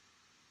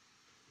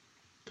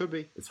 Could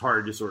be. It's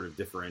hard to sort of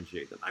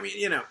differentiate them. I mean,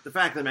 the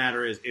fact of the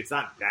matter is it's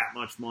not that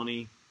much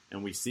money,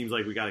 and seems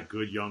like we got a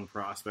good young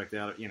prospect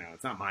out of it.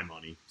 It's not my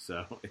money,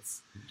 so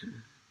it's,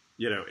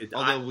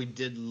 Although we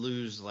did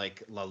lose,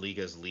 like, La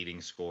Liga's leading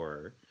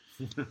scorer.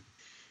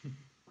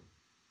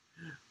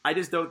 I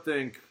just don't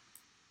think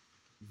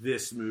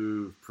this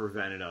move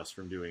prevented us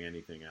from doing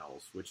anything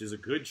else, which is a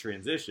good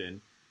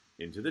transition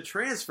into the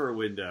transfer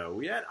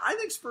window. I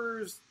think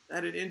Spurs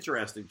had an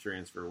interesting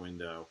transfer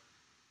window.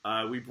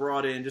 We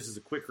brought in, just as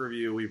a quick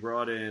review,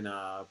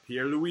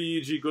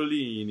 Pierluigi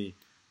Golini,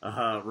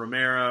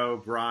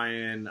 Romero,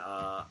 Brian,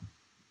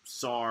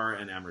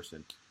 Sarr, and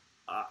Emerson.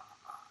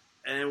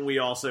 And we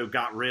also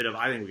got rid of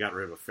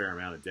a fair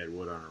amount of dead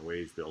wood on our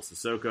wage bill.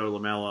 Sissoko,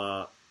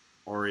 Lamella,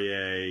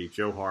 Aurier,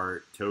 Joe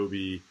Hart,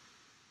 Toby,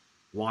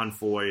 Juan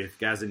Foyth,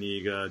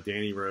 Gazzaniga,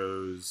 Danny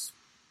Rose,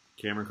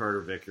 Cameron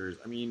Carter-Vickers.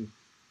 I mean,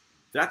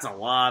 that's a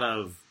lot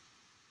of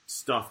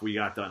stuff we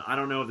got done. I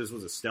don't know if this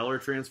was a stellar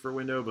transfer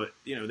window, but,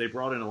 they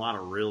brought in a lot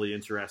of really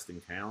interesting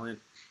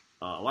talent,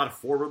 a lot of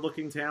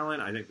forward-looking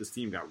talent. I think this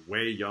team got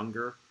way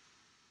younger,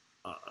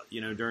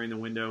 during the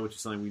window, which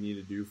is something we need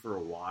to do for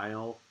a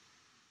while.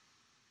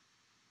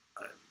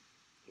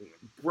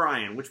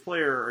 Brian, which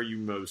player are you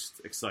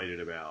most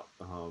excited about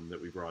that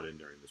we brought in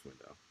during this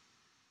window?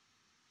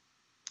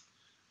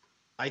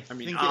 I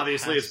mean,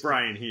 obviously it's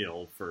Brian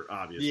Heel for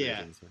obvious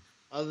reasons.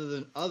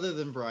 Other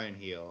than Brian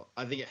Heel,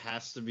 I think it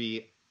has to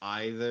be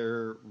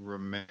either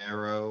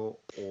Romero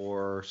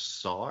or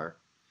Sarr.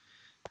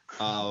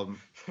 So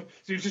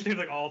you just named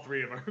like all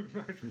three of our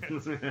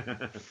friends.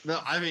 No,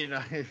 I mean,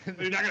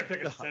 You're not gonna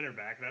pick a center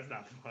back. That's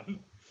not fun.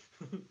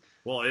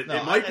 Well, it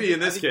might be in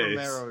this case.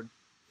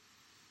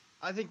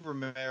 I think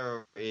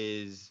Romero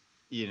is,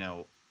 he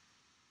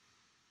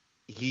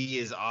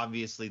is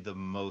obviously the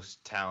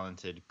most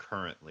talented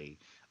currently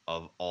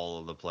of all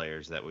of the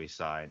players that we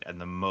signed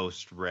and the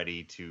most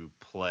ready to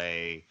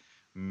play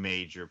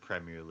major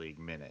Premier League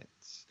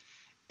minutes.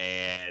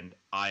 And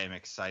I am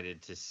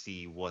excited to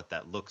see what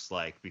that looks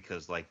like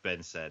because, like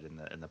Ben said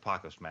in the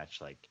Pacos match,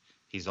 like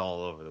he's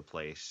all over the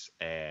place,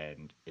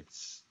 and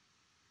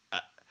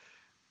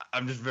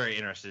I'm just very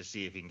interested to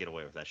see if he can get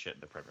away with that shit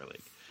in the Premier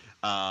League.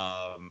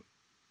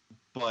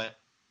 But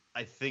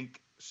I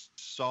think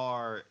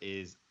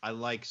I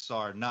like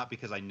Sarr not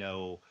because I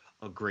know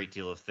a great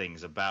deal of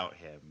things about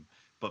him,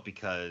 but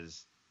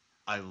because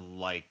I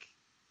like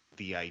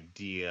the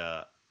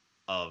idea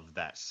of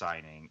that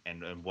signing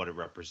and what it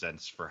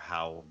represents for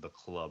how the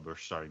club are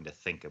starting to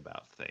think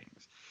about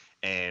things.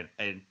 And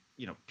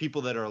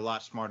people that are a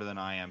lot smarter than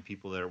I am,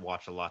 people that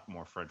watch a lot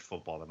more French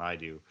football than I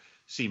do,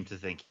 seem to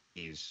think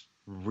he's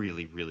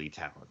really, really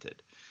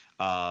talented.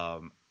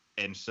 And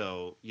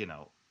so,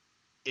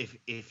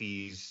 if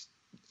he's,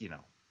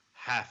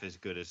 half as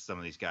good as some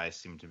of these guys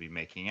seem to be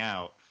making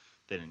out,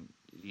 then,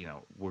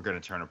 we're going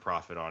to turn a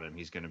profit on him.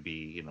 He's going to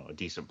be, a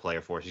decent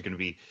player for us. He's going to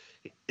be,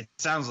 it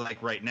sounds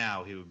like right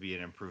now he would be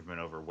an improvement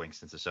over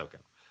Winston Sissoko.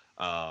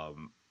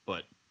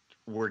 But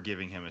we're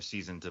giving him a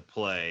season to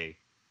play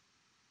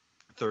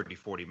 30,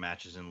 40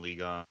 matches in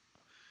Ligue 1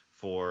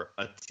 for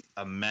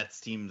a Mets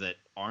team that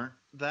aren't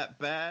that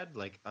bad.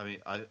 Like, I mean,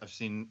 I've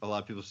seen a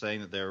lot of people saying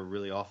that they're a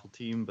really awful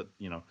team, but,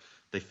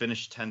 they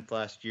finished 10th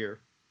last year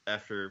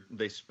after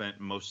they spent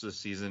most of the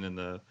season in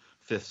the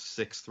 5th,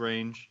 6th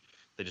range.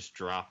 They just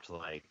dropped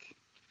like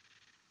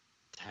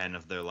 10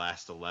 of their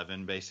last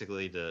 11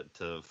 basically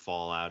to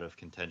fall out of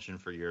contention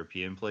for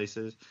European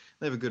places.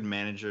 They have a good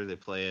manager. They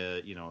play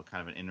a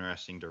kind of an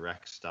interesting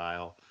direct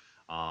style.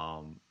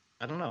 I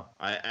don't know.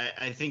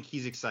 I think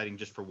he's exciting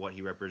just for what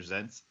he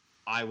represents.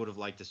 I would have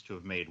liked us to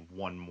have made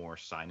one more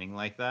signing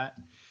like that,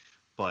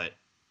 but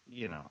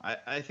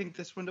I think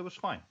this window was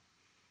fine.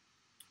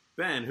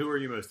 Ben, who are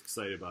you most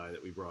excited by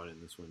that we brought in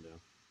this window?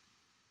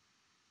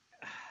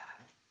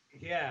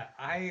 Yeah,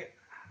 I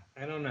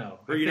don't know.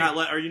 Are you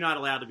not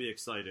allowed to be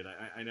excited?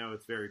 I know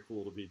it's very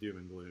cool to be doom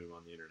and gloom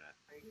on the internet.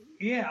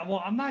 Yeah,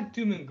 well, I'm not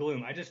doom and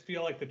gloom. I just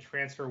feel like the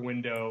transfer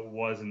window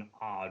was an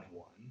odd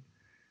one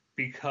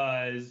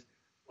because,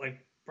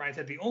 like Brian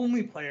said, the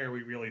only player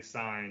we really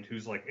signed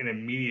who's like an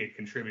immediate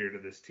contributor to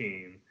this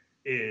team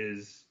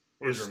is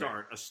a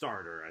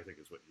starter. I think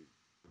is what you.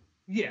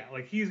 Yeah,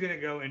 like he's going to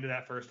go into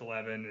that first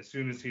 11 as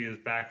soon as he is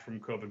back from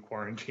COVID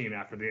quarantine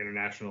after the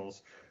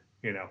internationals,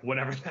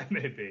 whatever that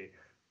may be.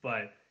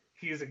 But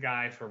he's a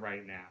guy for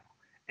right now.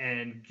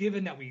 And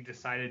given that we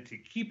decided to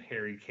keep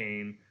Harry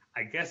Kane,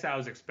 I guess I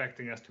was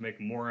expecting us to make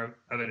more of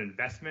an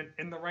investment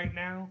in the right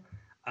now.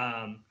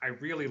 I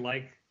really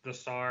like the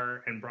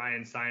Sarr and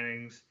Brian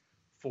signings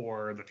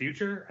for the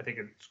future. I think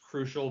it's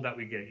crucial that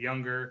we get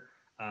younger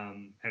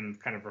and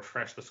kind of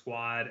refresh the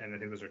squad. And I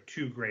think those are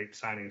two great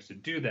signings to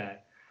do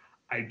that.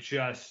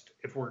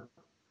 If we're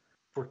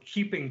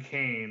keeping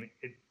Kane,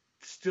 it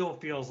still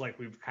feels like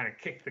we've kind of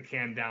kicked the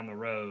can down the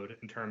road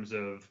in terms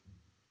of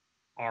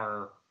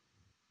our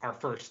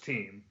first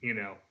team.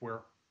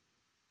 We're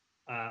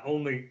I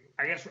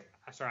guess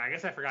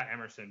I forgot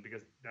Emerson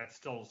because that's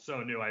still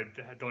so new. I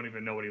don't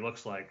even know what he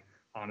looks like,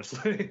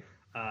 honestly.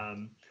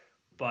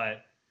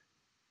 But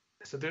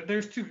so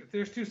there's two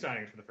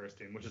signings for the first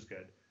team, which is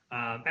good.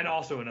 And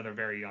also another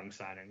very young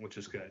signing, which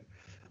is good.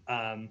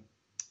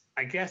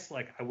 I guess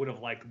like I would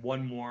have liked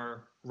one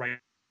more right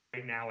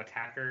now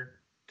attacker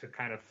to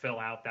kind of fill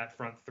out that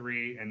front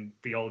three and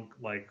feel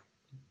like,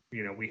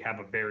 we have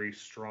a very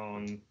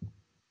strong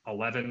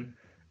 11.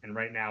 And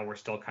right now we're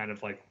still kind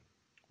of like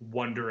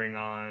wondering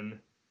on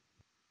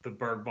the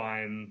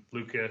Bergwijn,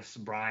 Lucas,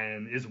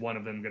 Brian, is one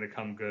of them going to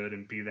come good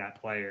and be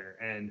that player?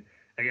 And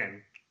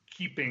again,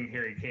 keeping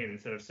Harry Kane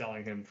instead of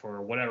selling him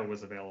for whatever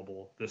was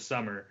available this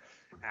summer,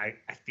 I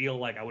feel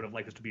like I would have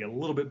liked us to be a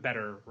little bit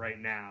better right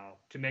now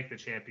to make the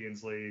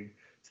Champions League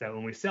so that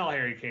when we sell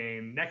Harry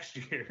Kane next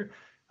year,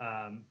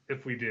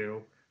 if we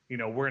do,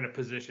 we're in a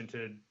position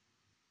to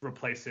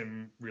replace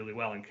him really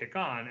well and kick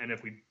on. And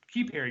if we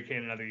keep Harry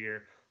Kane another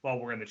year while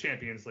we're in the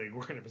Champions League,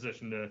 we're in a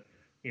position to,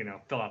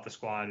 fill out the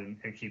squad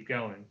and keep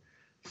going.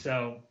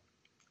 So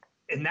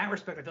in that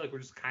respect, I feel like we're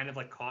just kind of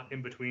like caught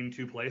in between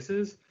two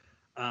places.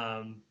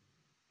 And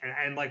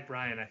like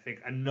Brian, I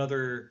think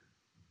another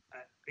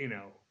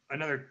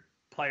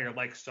player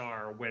like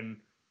Sarr, when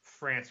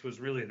France was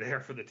really there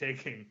for the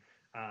taking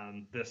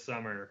this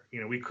summer,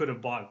 we could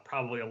have bought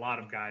probably a lot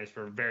of guys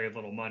for very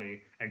little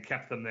money and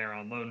kept them there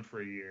on loan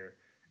for a year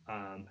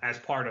as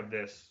part of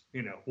this,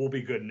 we'll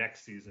be good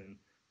next season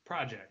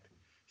project.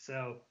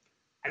 So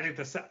I think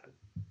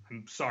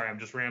I'm sorry, I'm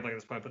just rambling at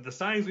this point, but the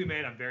signings we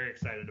made, I'm very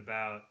excited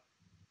about.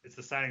 it's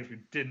the signings we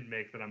didn't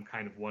make that I'm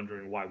kind of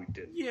wondering why we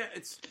didn't. Yeah,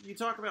 it's you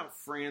talk about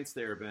France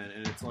there, Ben,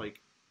 and it's like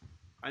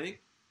I think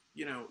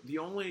the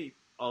only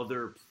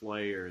other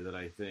player that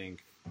I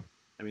think,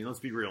 I mean, let's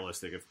be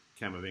realistic. If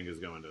Camavinga's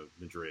going to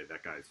Madrid,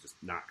 that guy's just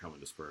not coming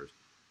to Spurs.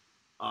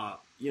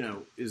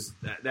 Is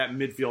that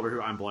midfielder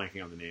who I'm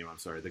blanking on the name? I'm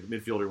sorry. The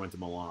midfielder went to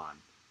Milan.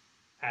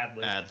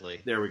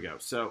 Adley. There we go.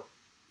 So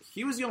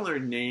he was the only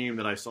name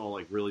that I saw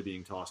like really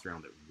being tossed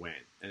around that went.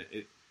 And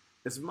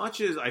as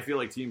much as I feel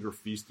like teams were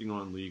feasting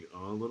on Ligue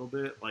 1 a little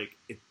bit, like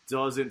it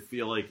doesn't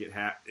feel like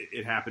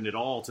it happened at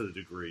all to the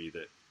degree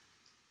that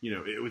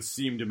it would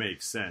seem to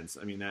make sense.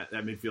 I mean that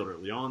midfielder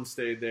at Lyon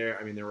stayed there.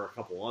 I mean there were a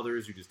couple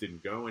others who just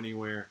didn't go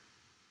anywhere.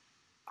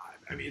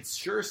 I mean, it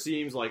sure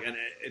seems like, and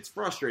it's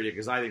frustrating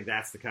because I think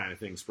that's the kind of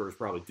thing Spurs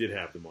probably did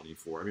have the money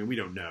for. I mean, we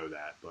don't know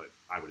that, but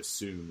I would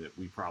assume that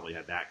we probably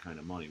had that kind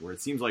of money. Where it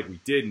seems like we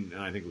didn't,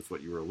 and I think that's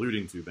what you were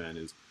alluding to, Ben,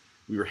 is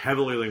we were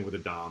heavily linked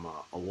with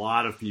Adama. A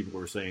lot of people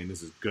were saying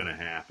this is going to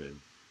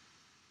happen.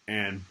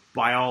 And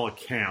by all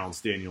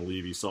accounts, Daniel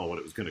Levy saw what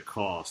it was going to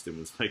cost and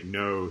was like,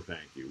 no,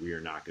 thank you. We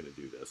are not going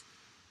to do this.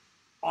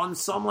 On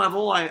some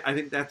level, I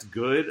think that's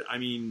good. I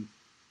mean,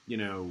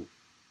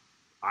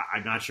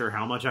 I'm not sure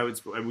how much I would.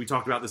 We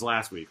talked about this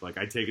last week. Like,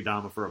 I'd take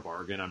Adama for a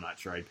bargain. I'm not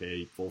sure I'd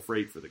pay full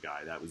freight for the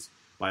guy. That was,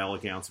 by all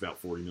accounts, about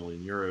 40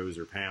 million euros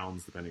or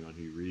pounds, depending on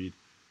who you read.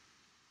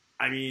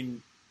 I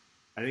mean,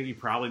 I think he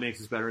probably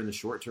makes us better in the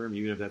short term,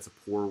 even if that's a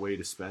poor way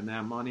to spend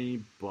that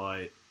money.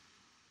 But,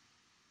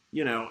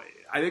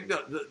 I think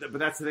but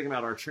that's the thing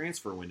about our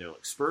transfer window.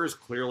 Like, Spurs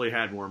clearly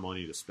had more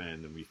money to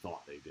spend than we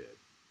thought they did.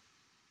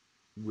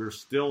 We're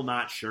still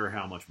not sure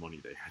how much money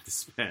they had to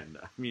spend.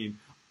 I mean,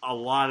 a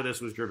lot of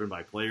this was driven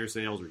by player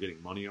sales. We're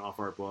getting money off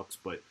our books.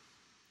 But,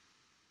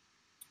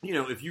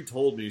 if you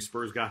told me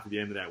Spurs got to the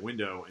end of that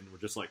window and we're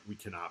just like, we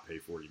cannot pay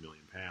 40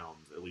 million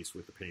pounds, at least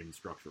with the payment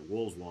structure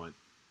Wolves want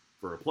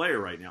for a player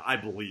right now, I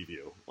believe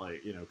you.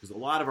 Like, because a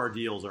lot of our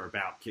deals are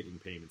about kicking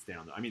payments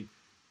down. I mean,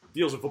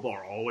 deals in football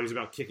are always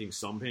about kicking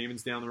some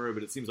payments down the road,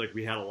 but it seems like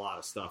we had a lot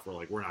of stuff where,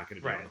 like, we're not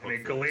going to be on the hook. I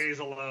mean, Galletti's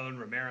alone,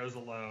 Romero's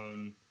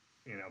alone.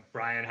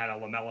 Brian had a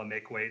Lamella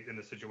make weight in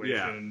the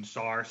situation.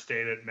 Yeah. Sarr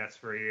stayed at Metz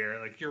for a year.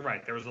 Like, you're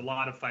right. There was a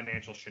lot of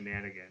financial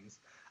shenanigans.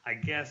 I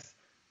guess,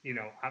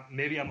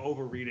 maybe I'm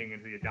overreading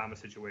into the Adama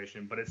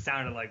situation, but it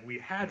sounded like we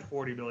had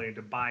 $40 million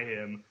to buy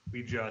him.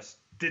 We just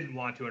didn't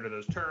want to under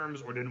those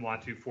terms or didn't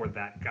want to for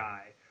that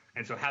guy.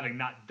 And so having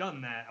not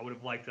done that, I would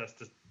have liked us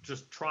to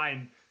just try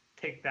and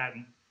take that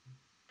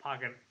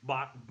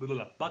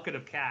bucket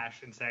of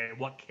cash and say,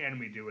 what can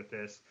we do with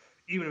this?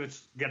 Even if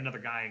it's get another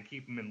guy and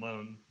keep him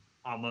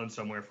on loan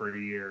somewhere for a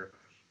year,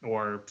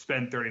 or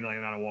spend $30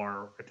 million on a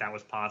war if that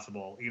was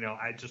possible.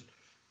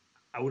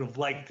 I would have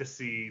liked to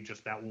see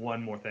just that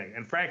one more thing.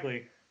 And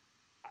frankly,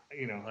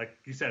 like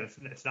you said,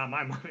 it's not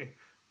my money.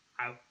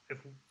 If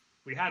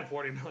we had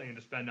 $40 million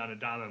to spend on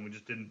Adama and we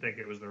just didn't think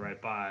it was the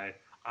right buy,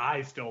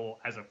 I still,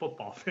 as a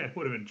football fan,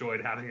 would have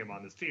enjoyed having him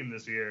on this team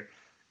this year.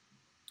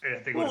 I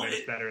think it would have made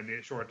us better in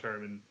the short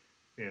term, and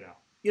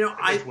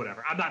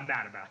whatever. I'm not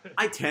mad about it.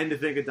 I tend to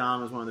think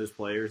Adama is one of those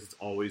players that's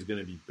always going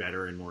to be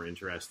better and more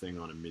interesting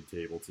on a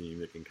mid-table team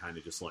that can kind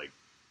of just like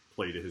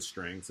play to his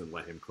strengths and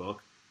let him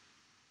cook.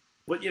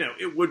 But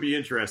it would be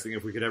interesting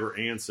if we could ever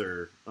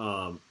answer: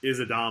 is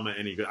Adama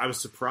any good? I was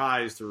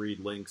surprised to read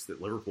links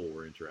that Liverpool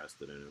were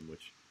interested in him,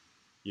 which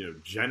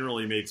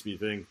generally makes me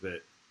think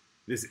that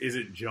this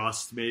isn't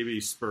just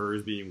maybe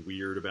Spurs being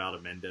weird about a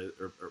Mendes,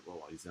 or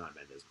well, he's not a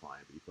Mendes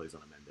client, but he plays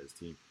on a Mendes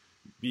team.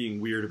 Being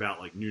weird about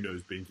like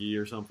Nuno's Binky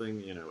or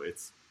something,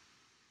 it's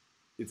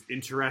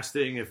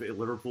interesting if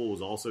Liverpool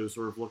was also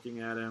sort of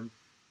looking at him.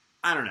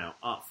 I don't know.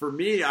 For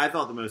me, I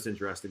thought the most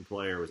interesting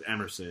player was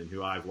Emerson,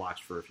 who I've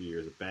watched for a few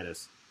years at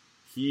Betis.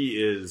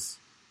 He is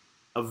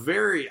a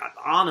very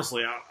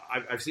honestly.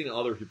 I've seen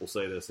other people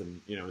say this, and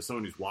as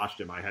someone who's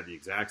watched him, I had the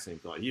exact same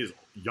thought. He is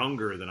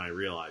younger than I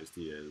realized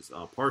he is.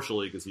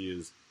 Partially because he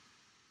is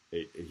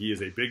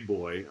a big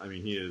boy. I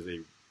mean, he is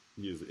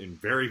in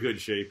very good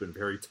shape and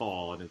very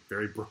tall and a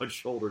very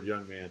broad-shouldered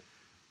young man.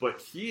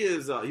 But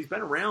he's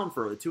been around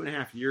for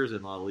 2.5 years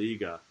in La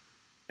Liga,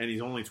 and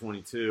he's only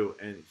 22.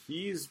 And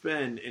he's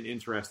been an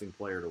interesting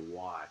player to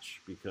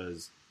watch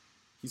because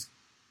he's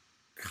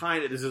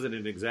kind of, this isn't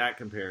an exact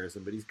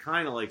comparison, but he's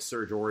kind of like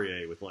Serge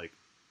Aurier with like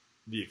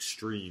the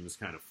extremes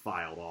kind of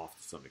filed off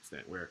to some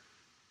extent, where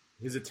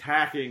his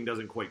attacking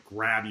doesn't quite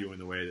grab you in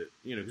the way that,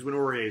 because when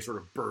Aurier sort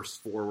of bursts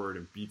forward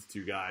and beats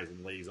two guys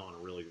and lays on a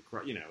really good,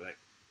 that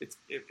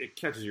it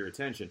catches your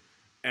attention.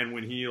 And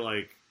when he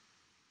like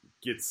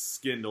gets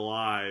skinned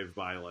alive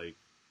by like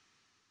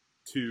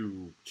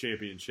two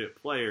championship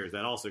players,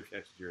 that also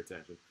catches your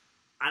attention.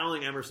 I don't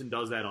think Emerson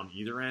does that on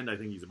either end. I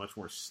think he's a much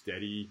more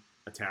steady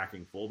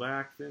attacking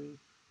fullback than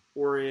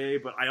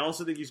Aurier, but I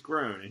also think he's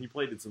grown, and he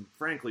played in some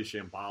frankly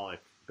shambolic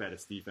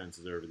Betis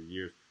defenses over the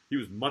years. He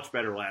was much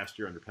better last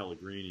year under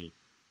Pellegrini,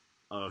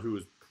 who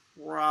was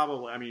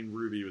probably,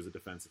 Ruby was a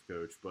defensive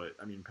coach, but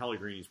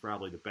Pellegrini's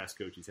probably the best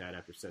coach he's had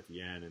after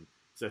Setien, and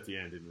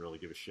Setien didn't really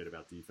give a shit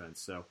about defense.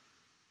 So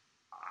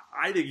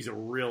I think he's a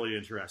really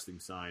interesting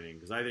signing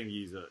because I think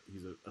he's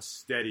a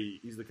steady.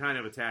 He's the kind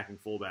of attacking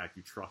fullback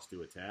you trust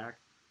to attack,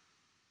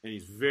 and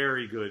he's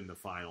very good in the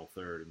final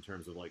third in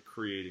terms of like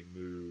creating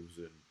moves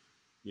and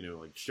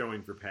like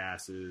showing for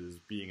passes,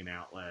 being an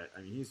outlet.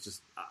 I mean,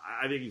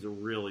 I think he's a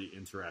really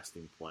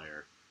interesting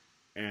player,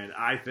 and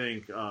I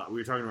think I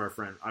was talking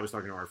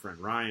to our friend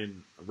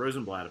Ryan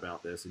Rosenblatt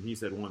about this, and he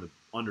said one of the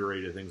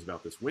underrated things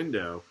about this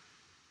window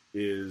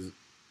is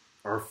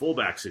our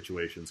fullback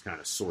situation's kind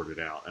of sorted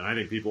out, and I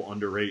think people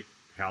underrate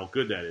how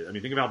good that is. I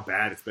mean, think of how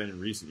bad it's been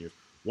in recent years.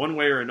 One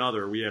way or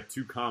another, we have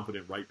two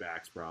competent right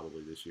backs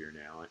probably this year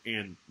now,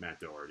 and Matt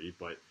Doherty.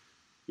 But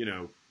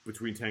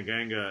between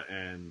Tanganga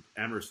and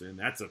Emerson,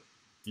 that's a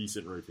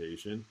decent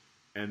rotation.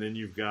 And then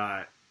you've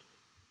got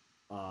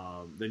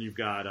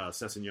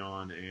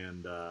Sessegnon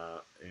and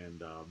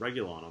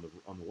Reguilon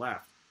on the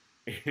left,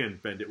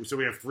 and Ben. So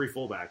we have three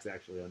fullbacks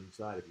actually on each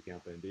side if you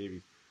count Ben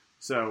Davies.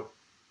 So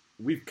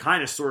we've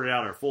kind of sorted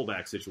out our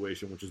fullback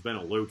situation, which has been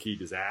a low-key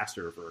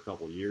disaster for a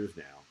couple of years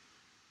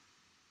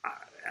now.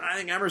 And I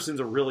think Emerson's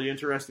a really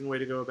interesting way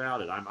to go about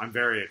it. I'm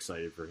very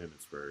excited for him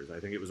at Spurs. I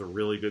think it was a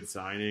really good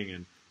signing,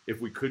 and if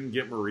we couldn't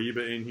get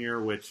Mariba in here,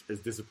 which as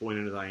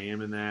disappointed as I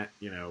am in that,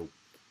 you're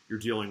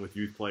dealing with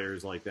youth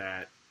players like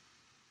that.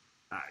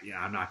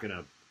 I'm not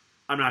gonna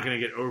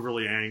get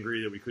overly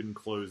angry that we couldn't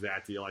close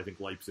that deal. I think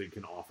Leipzig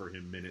can offer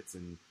him minutes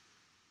and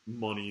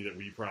money that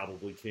we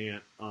probably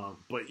can't.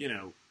 But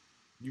you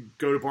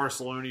go to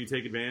Barcelona, you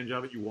take advantage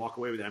of it, you walk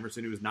away with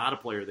Emerson, who is not a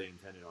player they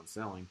intended on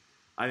selling.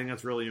 I think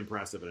that's really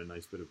impressive and a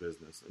nice bit of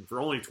business. And for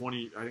only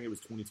I think it was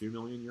 22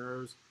 million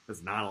euros,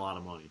 that's not a lot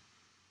of money.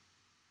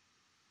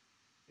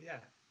 Yeah.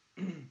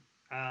 And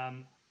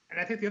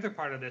I think the other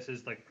part of this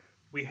is like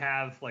we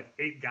have like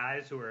 8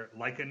 guys who are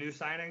like a new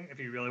signing, if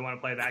you really want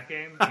to play that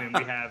game. I mean,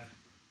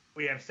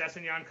 we have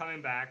Sessegnon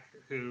coming back,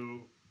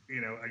 who,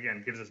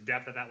 again, gives us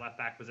depth at that left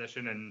back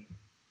position and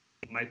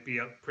might be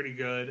pretty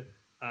good.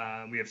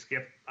 We have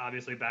Skip,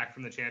 obviously, back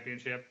from the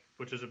championship,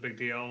 which is a big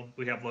deal.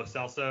 We have Lo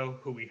Celso,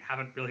 who we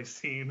haven't really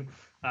seen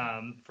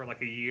for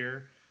like a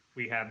year.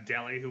 We have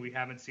Dele, who we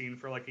haven't seen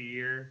for like a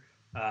year.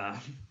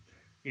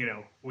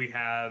 We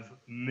have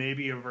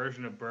maybe a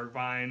version of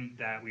Bergwijn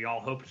that we all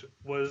hoped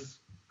was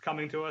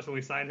coming to us when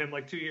we signed him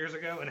like 2 years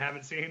ago and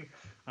haven't seen.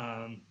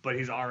 But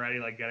he's already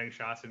like getting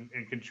shots and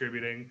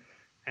contributing.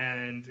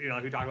 And,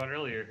 like we talked about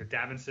earlier,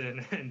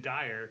 Davinson and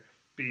Dyer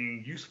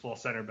being useful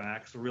center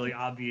backs really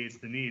obviates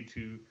the need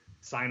to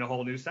sign a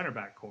whole new center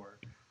back core.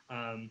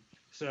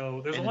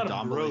 So there's a lot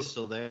of growth.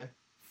 Still there.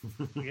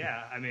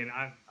 Yeah, I mean,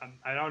 I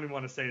don't even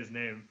want to say his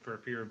name for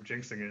fear of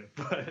jinxing it,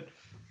 but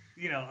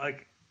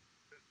like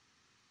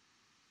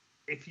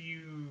if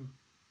you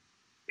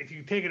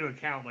take into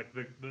account like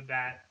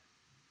that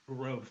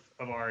growth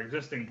of our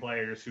existing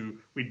players who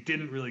we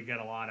didn't really get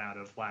a lot out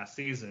of last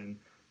season,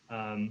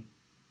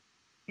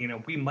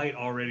 we might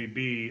already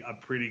be a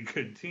pretty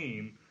good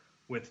team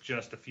with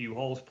just a few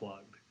holes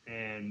plugged.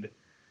 And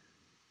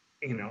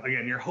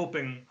again, you're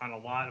hoping on a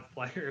lot of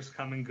players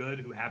coming good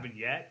who haven't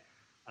yet.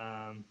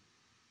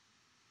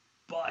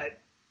 But,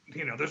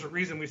 there's a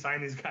reason we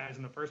signed these guys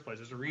in the first place.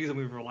 There's a reason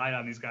we've relied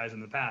on these guys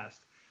in the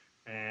past.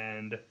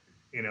 And,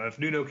 if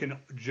Nuno can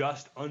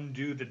just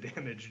undo the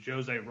damage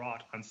Jose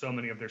wrought on so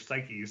many of their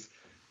psyches,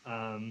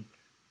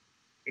 that's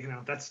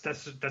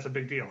a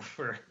big deal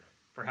for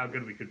how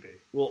good we could be.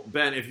 Well,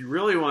 Ben, if you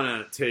really want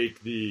to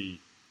take the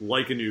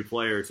like a new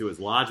player to his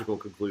logical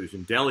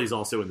conclusion, Dele's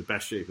also in the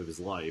best shape of his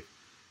life.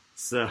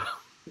 So,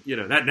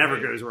 that never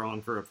goes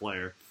wrong for a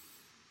player.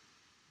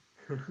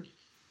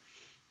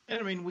 And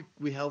I mean,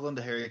 we held on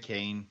to Harry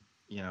Kane,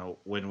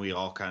 when we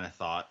all kind of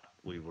thought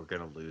we were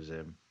going to lose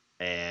him.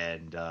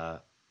 And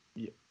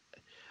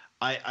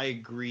I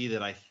agree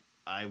that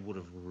I would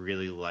have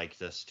really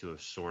liked us to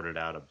have sorted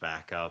out a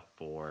backup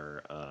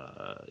or,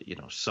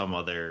 some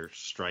other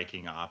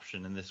striking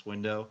option in this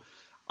window.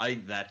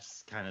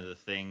 That's kind of the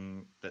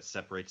thing that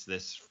separates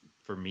this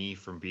for me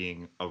from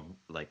being a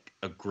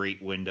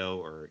great window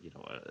or,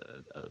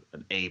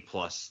 an A+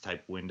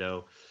 type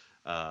window.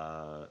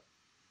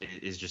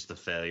 Is just the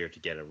failure to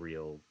get a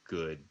real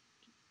good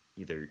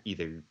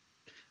either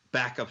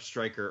backup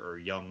striker or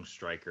young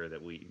striker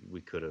that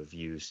we could have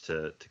used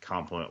to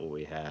complement what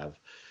we have.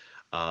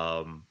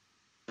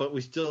 But we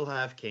still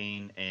have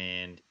Kane,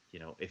 and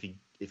if he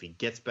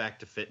gets back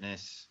to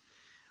fitness,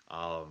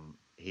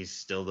 he's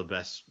still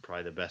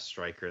probably the best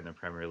striker in the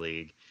Premier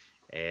League,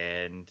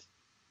 and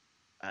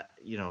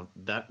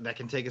that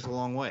can take us a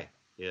long way.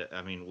 Yeah,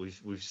 I mean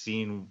we've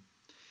seen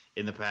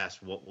in the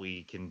past what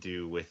we can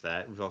do with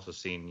that. We've also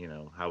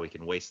seen, how we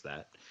can waste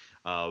that.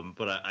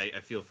 But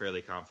I feel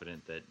fairly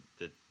confident that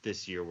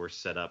this year we're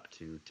set up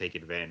to take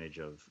advantage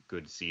of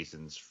good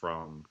seasons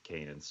from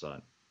Kane and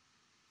Son.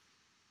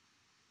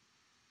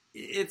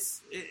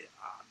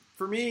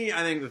 For me,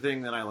 I think the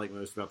thing that I like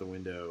most about the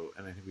window,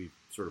 and I think we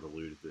sort of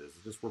alluded to this,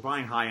 is just we're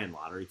buying high-end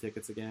lottery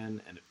tickets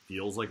again, and it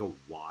feels like a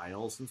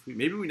while since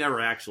maybe we never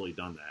actually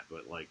done that,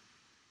 but like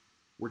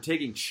we're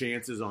taking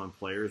chances on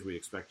players we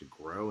expect to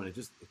grow, and it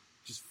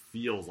just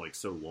feels like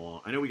so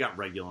long. I know we got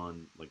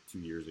Reguilon like 2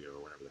 years ago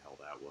or whatever the hell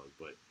that was,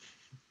 but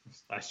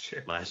Last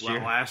year.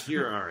 last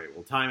year, all right.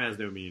 Well, time has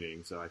no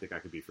meaning, so I think I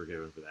could be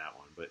forgiven for that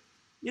one. But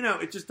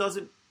it just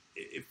doesn't.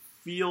 It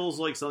feels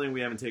like something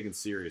we haven't taken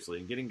seriously.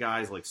 And getting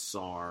guys like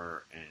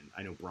Sarr, and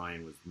I know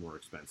Brian was more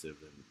expensive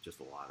than just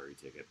a lottery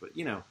ticket, but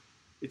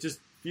it just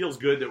feels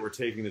good that we're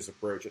taking this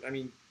approach. I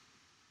mean,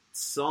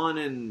 Son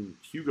and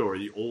Hugo are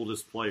the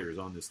oldest players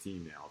on this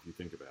team now. If you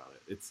think about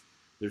it,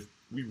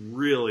 we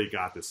really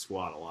got this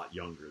squad a lot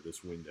younger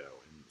this window,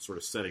 and sort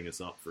of setting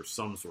us up for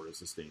some sort of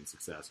sustained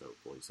success,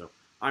 hopefully. So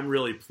I'm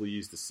really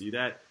pleased to see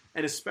that,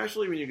 and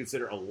especially when you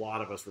consider a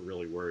lot of us were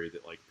really worried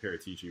that like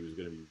Paratici was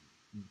going to be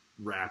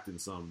wrapped in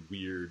some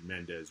weird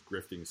Mendes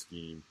grifting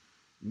scheme.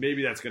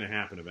 Maybe that's going to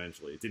happen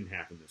eventually. It didn't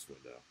happen this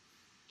window.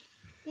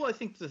 Well, I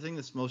think the thing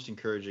that's most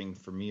encouraging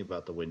for me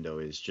about the window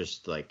is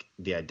just like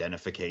the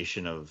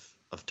identification of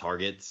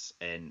targets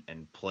and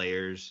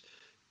players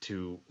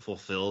to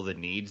fulfill the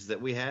needs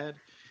that we had.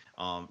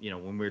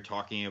 When we were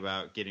talking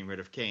about getting rid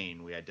of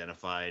Kane, we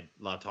identified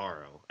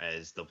Lautaro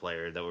as the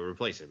player that would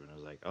replace him. And I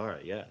was like, all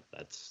right, yeah,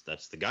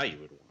 that's the guy you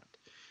would want.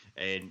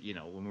 And,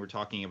 when we're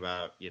talking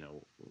about,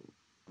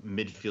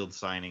 midfield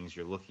signings,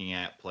 you're looking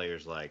at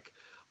players like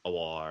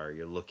Aouar,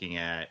 you're looking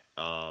at,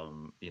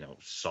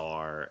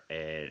 Sarr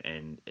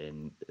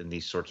and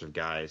these sorts of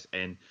guys.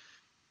 And,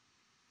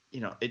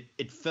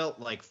 it felt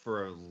like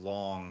for a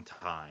long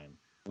time,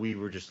 we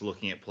were just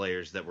looking at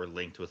players that were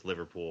linked with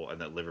Liverpool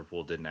and that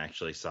Liverpool didn't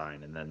actually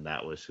sign. And then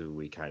that was who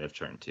we kind of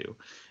turned to.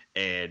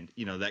 And,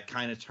 that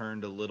kind of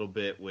turned a little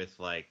bit with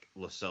like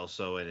Lo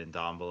Celso and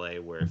Ndombele,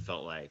 where it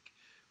felt like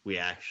we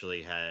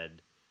actually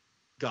had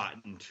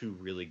gotten two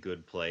really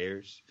good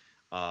players.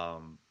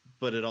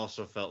 But it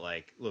also felt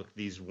like, look,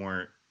 these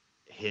weren't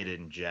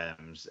hidden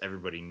gems.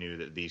 Everybody knew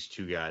that these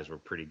two guys were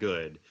pretty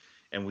good,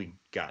 and we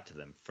got to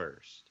them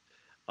first.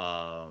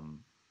 But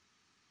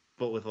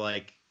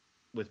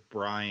with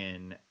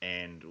Brian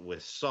and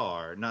with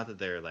Sarr, not that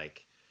they're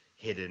like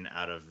hidden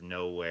out of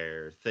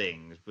nowhere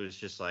things, but it's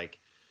just like,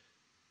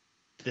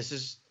 this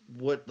is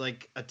what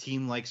like a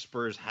team like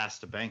Spurs has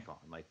to bank on.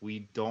 Like,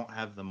 we don't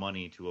have the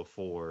money to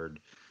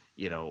afford,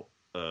 to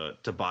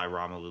buy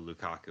Romelu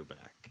Lukaku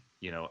back,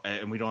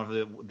 and we don't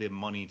have the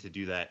money to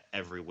do that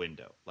every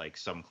window. Like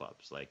some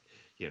clubs, like,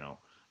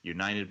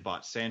 United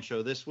bought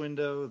Sancho this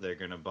window. They're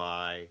going to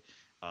buy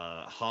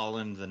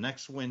Haaland the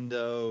next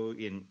window,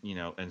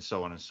 and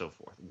so on and so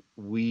forth.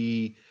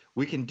 We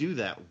can do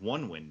that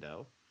one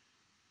window,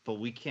 but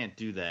we can't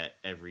do that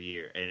every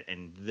year.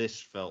 And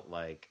this felt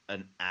like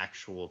an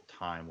actual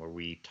time where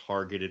we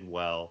targeted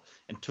well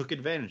and took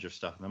advantage of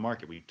stuff in the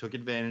market. We took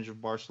advantage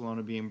of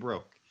Barcelona being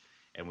broke,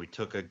 and we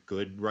took a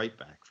good right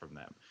back from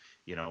them.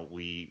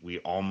 We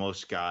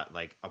almost got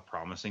like a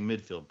promising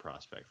midfield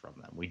prospect from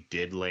them. We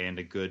did land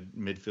a good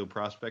midfield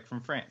prospect from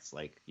France.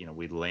 Like,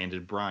 we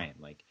landed Brian.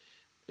 Like,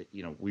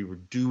 we were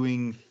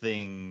doing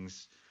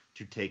things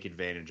to take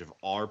advantage of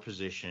our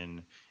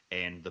position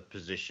and the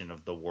position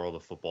of the world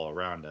of football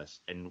around us.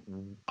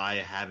 And I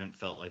haven't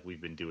felt like we've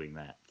been doing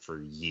that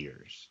for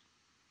years.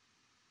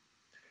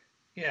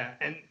 Yeah,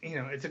 and,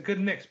 it's a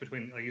good mix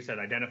between, like you said,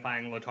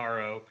 identifying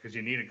Lautaro, because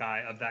you need a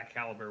guy of that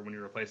caliber when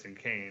you're replacing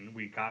Kane.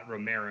 We got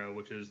Romero,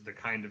 which is the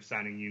kind of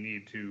signing you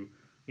need to,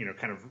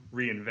 kind of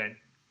reinvent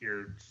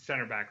your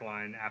center back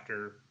line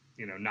after,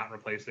 not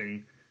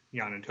replacing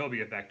Jan and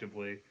Toby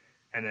effectively.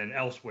 And then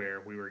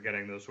elsewhere, we were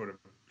getting those sort of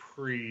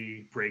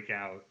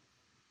pre-breakout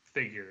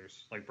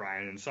figures like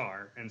Brian and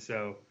Sarr. And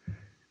so,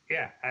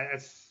 yeah,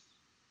 that's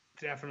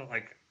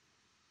definitely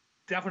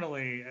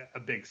a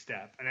big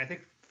step. And I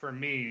think for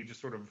me,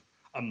 just sort of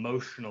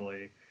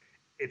emotionally,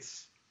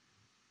 it's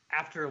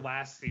after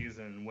last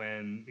season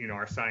when,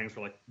 our signings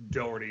were like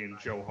Doherty and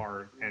Joe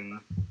Hart and,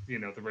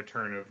 the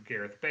return of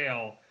Gareth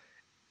Bale,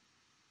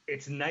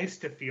 it's nice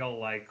to feel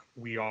like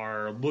we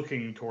are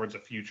looking towards a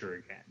future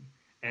again.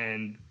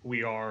 And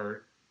we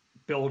are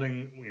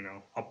building,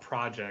 a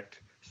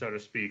project, so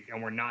to speak,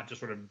 and we're not just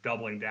sort of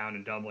doubling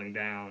down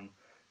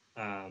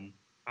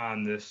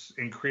on this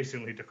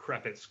increasingly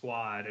decrepit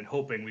squad and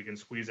hoping we can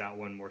squeeze out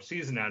one more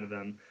season out of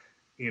them.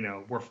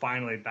 We're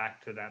finally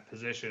back to that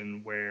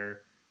position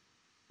where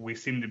we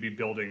seem to be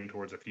building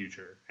towards a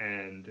future,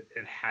 and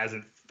it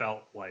hasn't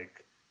felt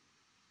like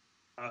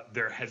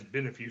there has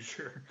been a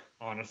future,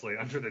 honestly,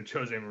 under the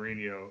Jose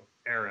Mourinho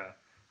era.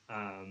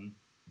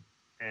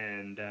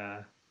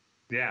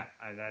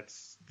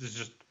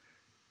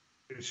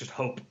 It's just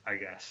hope, I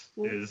guess,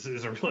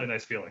 is a really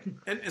nice feeling.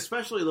 And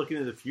especially looking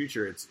into the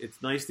future,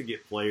 it's nice to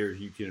get players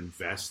you can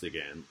invest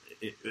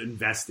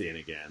in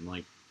again.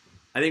 Like,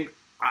 I think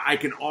I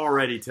can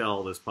already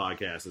tell this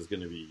podcast is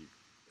going to be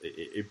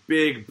a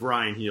big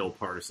Brian Heel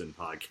partisan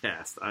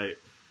podcast. I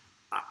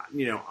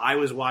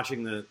was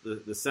watching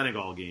the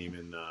Senegal game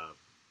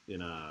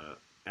in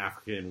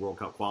African World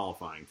Cup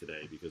qualifying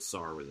today because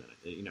Sarr was in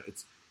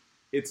it.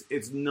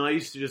 It's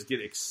nice to just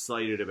get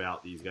excited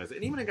about these guys,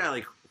 and even a guy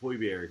like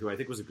Højbjerg, who I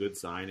think was a good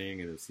signing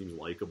and it seems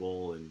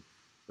likable,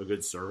 a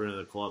good servant of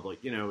the club. Like,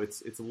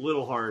 it's a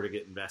little harder to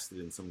get invested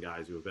in some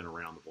guys who have been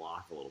around the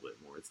block a little bit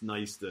more. It's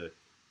nice to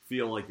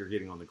feel like you're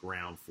getting on the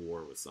ground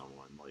floor with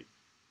someone like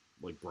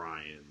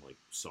Brian, like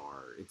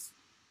Sarr. It's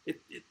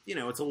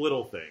a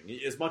little thing.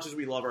 As much as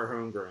we love our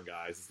homegrown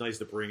guys, it's nice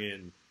to bring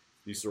in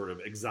these sort of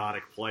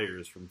exotic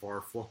players from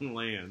far-flung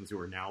lands who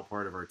are now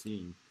part of our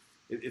team.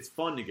 It's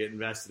fun to get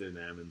invested in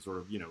them and sort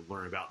of,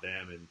 learn about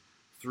them, and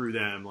through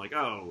them, like,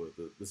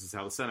 this is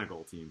how the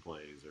Senegal team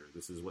plays, or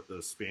this is what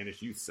the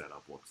Spanish youth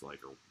setup looks like,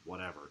 or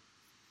whatever.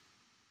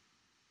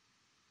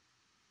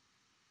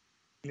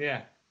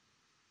 Yeah.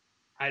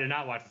 I did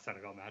not watch the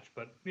Senegal match,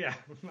 but yeah,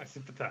 I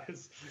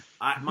sympathize.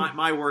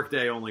 My work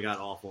day only got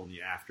awful in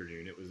the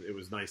afternoon. It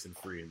was nice and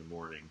free in the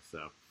morning,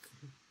 so.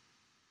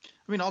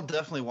 I mean, I'll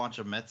definitely watch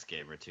a Mets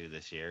game or two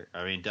this year.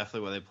 I mean,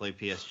 definitely when they play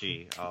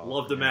PSG.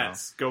 Love the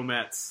Mets. Go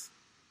Mets.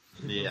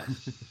 Yeah.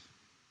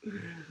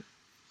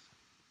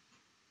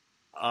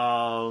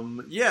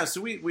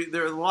 So we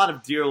there are a lot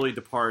of dearly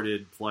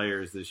departed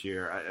players this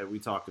year. We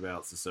talked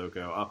about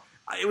Sissoko.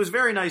 It was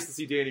very nice to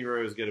see Danny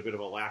Rose get a bit of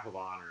a lap of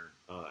honor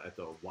at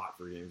the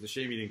Watford game. It's a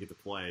shame he didn't get to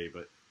play,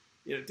 but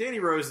Danny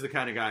Rose is the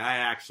kind of guy I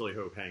actually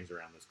hope hangs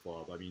around this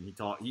club. I mean,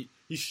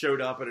 he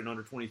showed up at an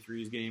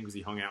under-23s game because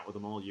he hung out with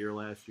them all year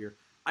last year.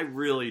 I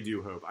really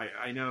do hope.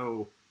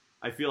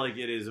 I feel like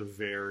it is a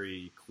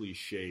very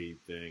cliched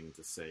thing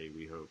to say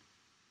we hope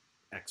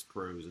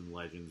ex-pros and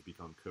legends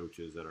become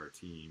coaches at our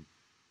team.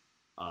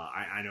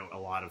 I know a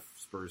lot of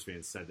Spurs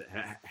fans said that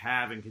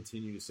have and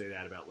continue to say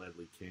that about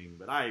Ledley King,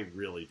 but I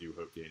really do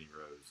hope Danny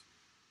Rose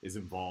is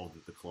involved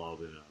at the club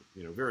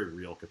in a very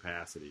real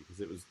capacity,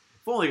 because if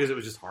only because it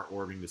was just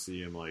heartwarming to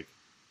see him, like,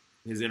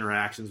 his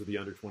interactions with the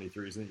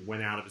under-23s, and he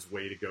went out of his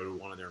way to go to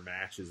one of their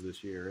matches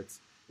this year.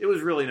 It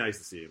was really nice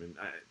to see him, and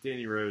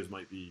Danny Rose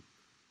might be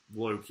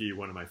low-key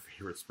one of my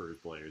favorite Spurs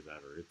players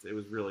ever. It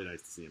was really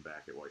nice to see him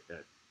back at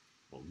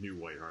New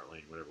White Hart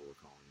Lane, whatever we're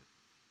calling it.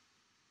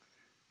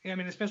 Yeah, I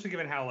mean, especially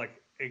given how,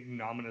 like,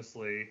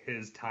 ignominiously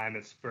his time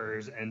at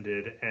Spurs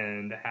ended,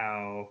 and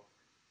how,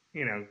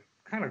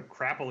 kind of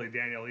crappily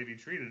Daniel Levy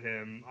treated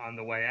him on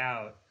the way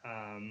out.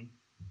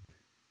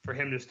 For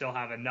him to still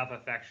have enough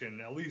affection,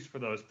 at least for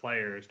those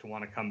players, to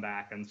want to come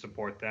back and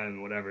support them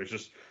and whatever, it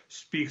just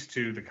speaks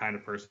to the kind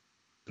of person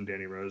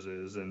Danny Rose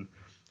is, and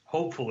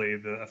hopefully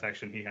the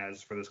affection he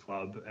has for this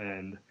club.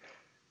 And,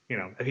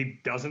 if he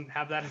doesn't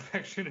have that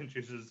affection and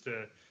chooses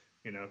to,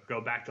 go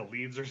back to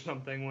Leeds or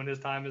something when his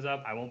time is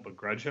up, I won't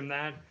begrudge him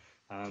that,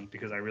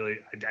 because I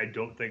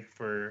don't think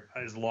for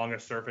as long a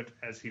servant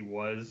as he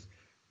was,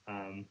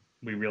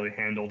 we really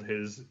handled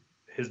his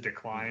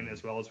decline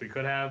as well as we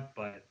could have.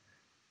 But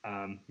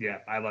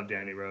I love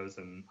Danny Rose,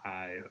 and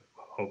I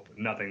hope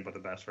nothing but the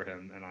best for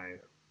him, and I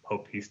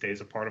hope he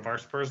stays a part of our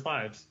Spurs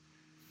lives.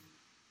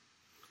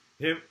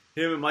 Him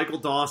and Michael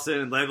Dawson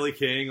and Ledley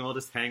King all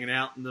just hanging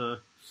out in the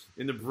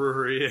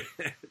brewery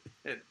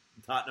at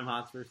Tottenham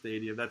Hotspur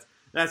Stadium.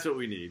 That's what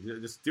we need.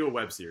 Just do a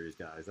web series,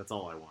 guys. That's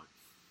all I want.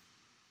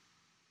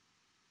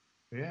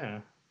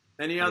 Yeah.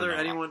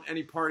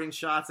 Any parting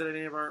shots at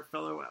any of our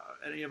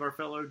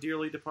fellow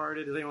dearly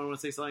departed? Does anyone want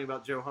to say something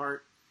about Joe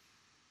Hart?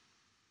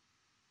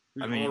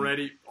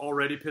 Already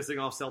pissing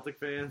off Celtic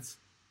fans.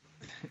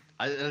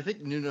 I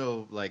think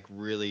Nuno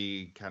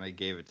really kind of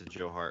gave it to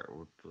Joe Hart.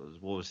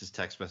 What was his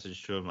text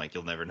message to him? Like,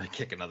 you'll never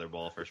kick another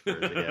ball for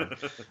Spurs again.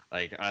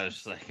 I was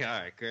just like, all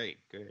right, great.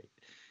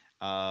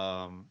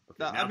 I'll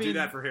do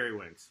that for Harry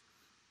Winks.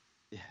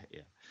 Yeah.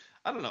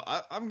 I don't know.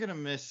 I'm gonna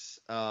miss.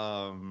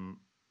 Lamella.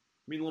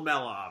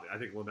 I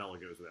think Lamella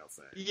goes without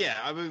saying.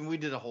 Yeah, we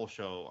did a whole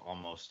show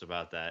almost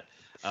about that.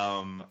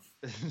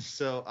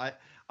 So I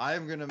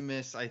am gonna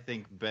miss, I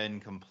think, Ben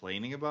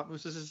complaining about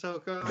Moussa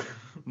Sissoko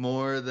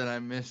more than I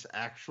miss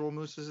actual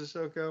Moussa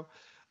Sissoko.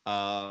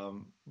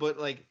 But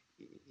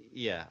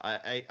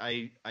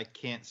I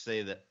can't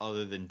say that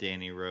other than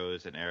Danny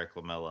Rose and Eric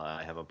Lamella,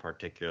 I have a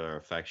particular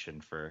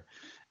affection for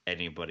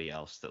anybody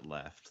else that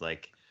left.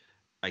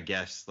 I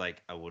guess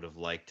I would have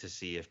liked to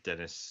see if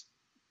Dennis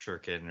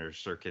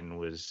Sirkin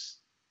was,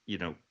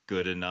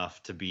 good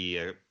enough to be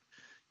an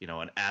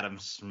Adam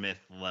Smith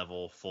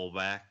level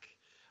fullback.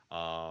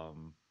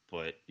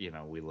 But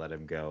we let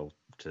him go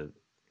to,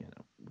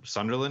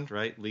 Sunderland,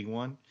 right? League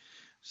One.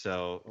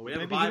 So we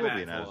have maybe a he will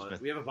be an buyback Adam clause.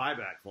 Smith. We have a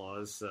buyback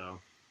clause, so.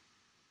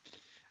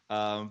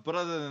 But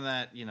other than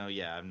that,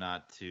 I'm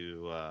not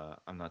too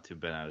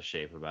bent out of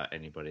shape about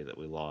anybody that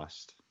we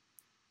lost.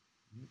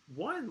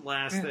 One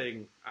last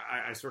thing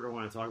I sort of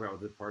want to talk about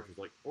with the departures,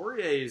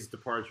 Aurier's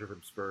departure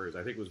from Spurs,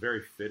 I think was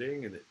very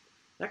fitting, and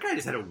that guy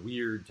just had a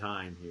weird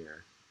time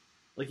here.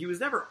 He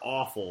was never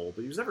awful,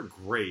 but he was never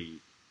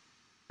great.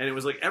 And it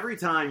was every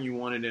time you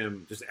wanted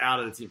him just out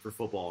of the team for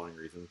footballing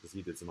reasons, because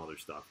he did some other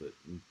stuff that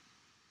you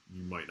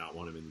might not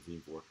want him in the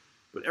team for.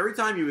 But every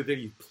time you would think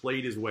he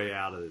played his way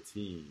out of the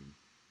team,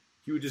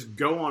 he would just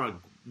go on a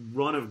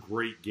run of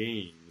great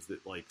games that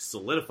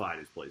solidified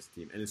his place in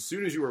the team. And as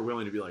soon as you were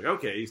willing to be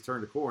okay, he's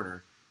turned a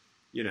corner,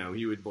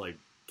 he would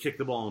kick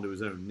the ball into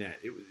his own net.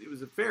 It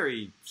was a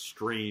very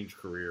strange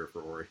career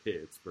for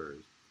Aurier at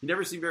Spurs. He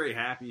never seemed very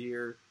happy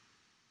here.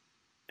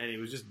 and it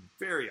was just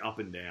very up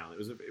and down. It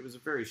was a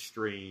very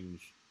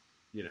strange,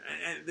 and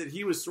that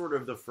he was sort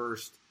of the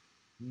first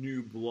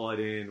new blood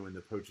in when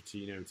the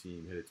Pochettino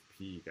team hit its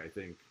peak. I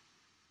think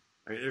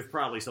there's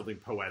probably something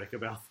poetic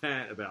about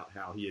that, about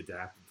how he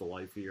adapted to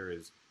life here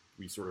as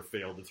we sort of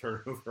failed to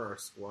turn over our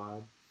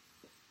squad.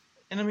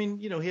 And I mean,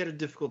 he had a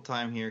difficult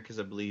time here because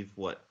I believe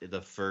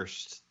the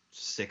first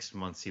 6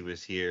 months he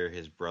was here,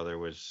 his brother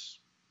was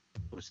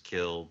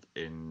killed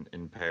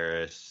in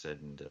Paris,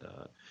 and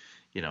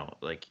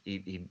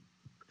he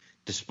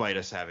despite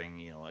us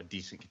having a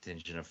decent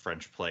contingent of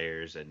French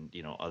players and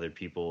other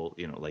people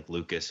like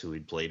Lucas, who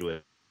he'd played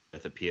with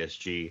at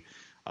PSG,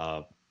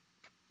 I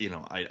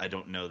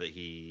don't know that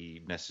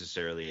he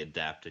necessarily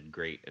adapted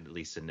great, at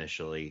least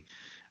initially.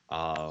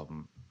 I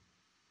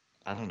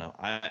don't know.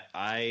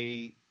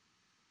 I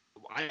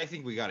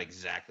think we got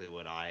exactly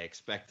what I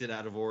expected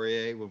out of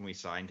Aurier when we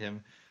signed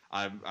him.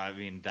 I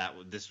mean,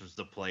 this was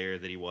the player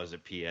that he was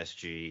at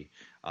PSG,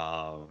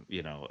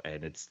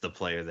 and it's the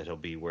player that he'll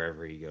be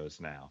wherever he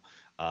goes now.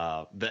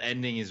 The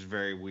ending is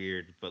very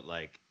weird, but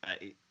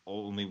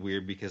only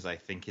weird because I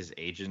think his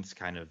agents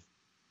kind of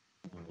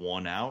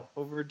won out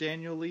over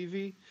Daniel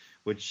Levy,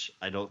 which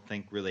I don't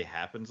think really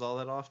happens all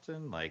that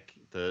often. Like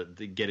the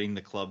getting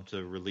the club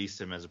to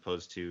release him as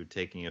opposed to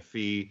taking a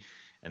fee,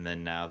 and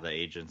then now the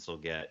agents will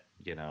get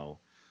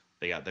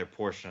they got their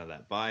portion of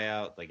that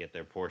buyout. They get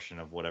their portion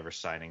of whatever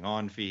signing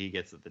on fee he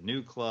gets at the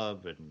new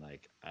club. And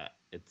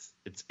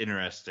it's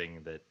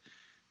interesting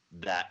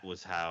that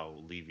was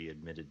how Levy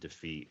admitted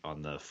defeat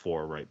on the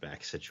 4 right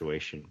back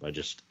situation, by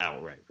just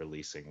outright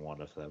releasing one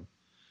of them.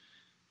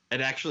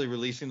 And actually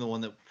releasing the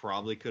one that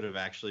probably could have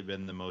actually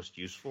been the most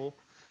useful.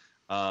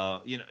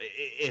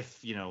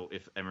 If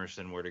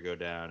Emerson were to go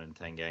down and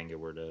Tanganga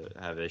were to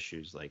have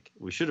issues,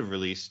 we should have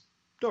released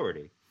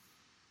Doherty.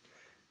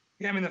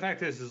 Yeah, I mean, the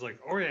fact is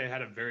Aurier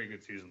had a very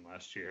good season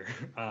last year.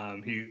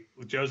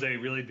 Jose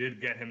really did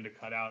get him to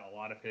cut out a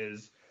lot of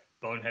his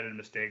boneheaded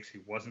mistakes. He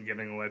wasn't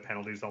giving away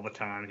penalties all the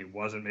time. He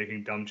wasn't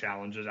making dumb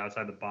challenges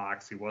outside the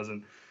box. He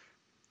wasn't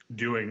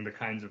doing the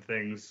kinds of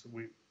things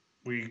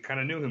we kind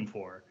of knew him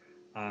for.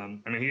 I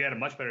mean, he had a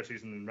much better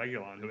season than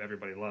Reguilon, who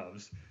everybody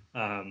loves,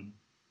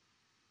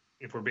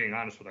 if we're being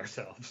honest with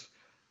ourselves.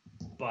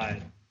 But,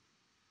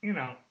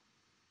 yeah,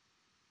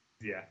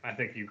 I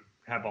think you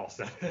have all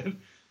said it.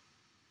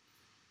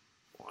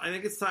 I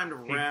think it's time to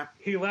wrap.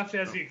 He left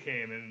as he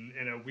came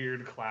in a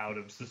weird cloud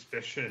of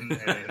suspicion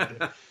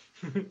and,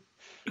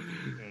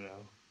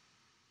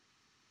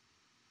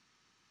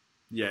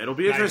 Yeah, it'll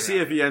be interesting to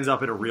see if he ends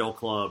up at a real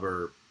club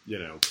or,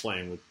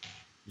 playing with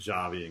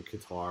Xavi in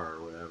Qatar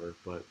or whatever.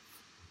 But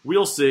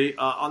we'll see.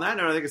 On that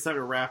note, I think it's time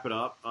to wrap it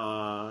up.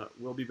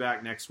 We'll be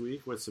back next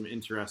week with some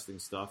interesting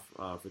stuff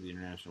for the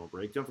international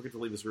break. Don't forget to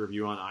leave us a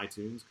review on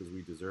iTunes because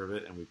we deserve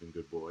it and we've been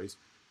good boys.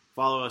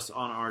 Follow us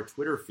on our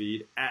Twitter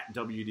feed at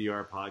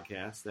WDR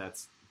Podcast.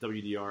 That's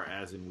WDR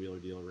as in Wheeler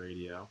Dealer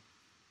Radio.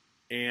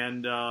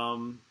 And,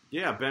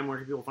 Ben, where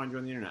can people find you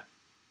on the internet?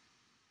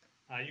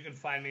 You can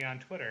find me on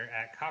Twitter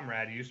at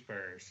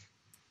ComradeUSpurs.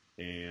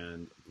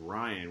 And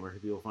Brian, where can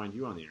people find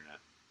you on the internet?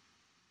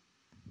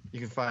 You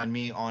can find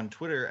me on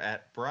Twitter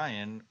at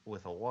Brian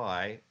with a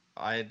Y.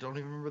 I don't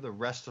even remember the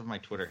rest of my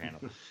Twitter handle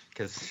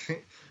because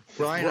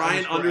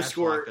Brian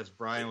underscore. That's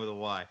Brian with a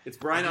Y. It's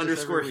Brian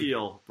underscore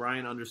heel.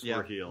 Brian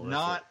underscore heel.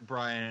 Not it.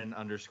 Brian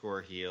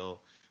underscore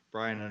heel.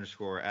 Brian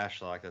underscore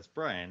Ashlock. That's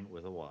Brian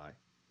with a Y.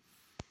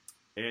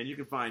 And you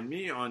can find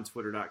me on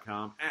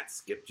Twitter.com at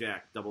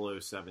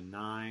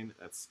Skipjack0079.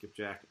 That's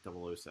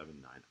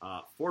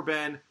Skipjack0079. For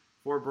Ben,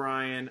 for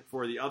Brian,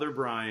 for the other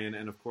Brian,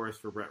 and of course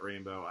for Brett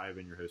Rainbow, I've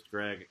been your host,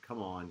 Greg. Come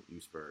on,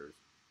 you Spurs.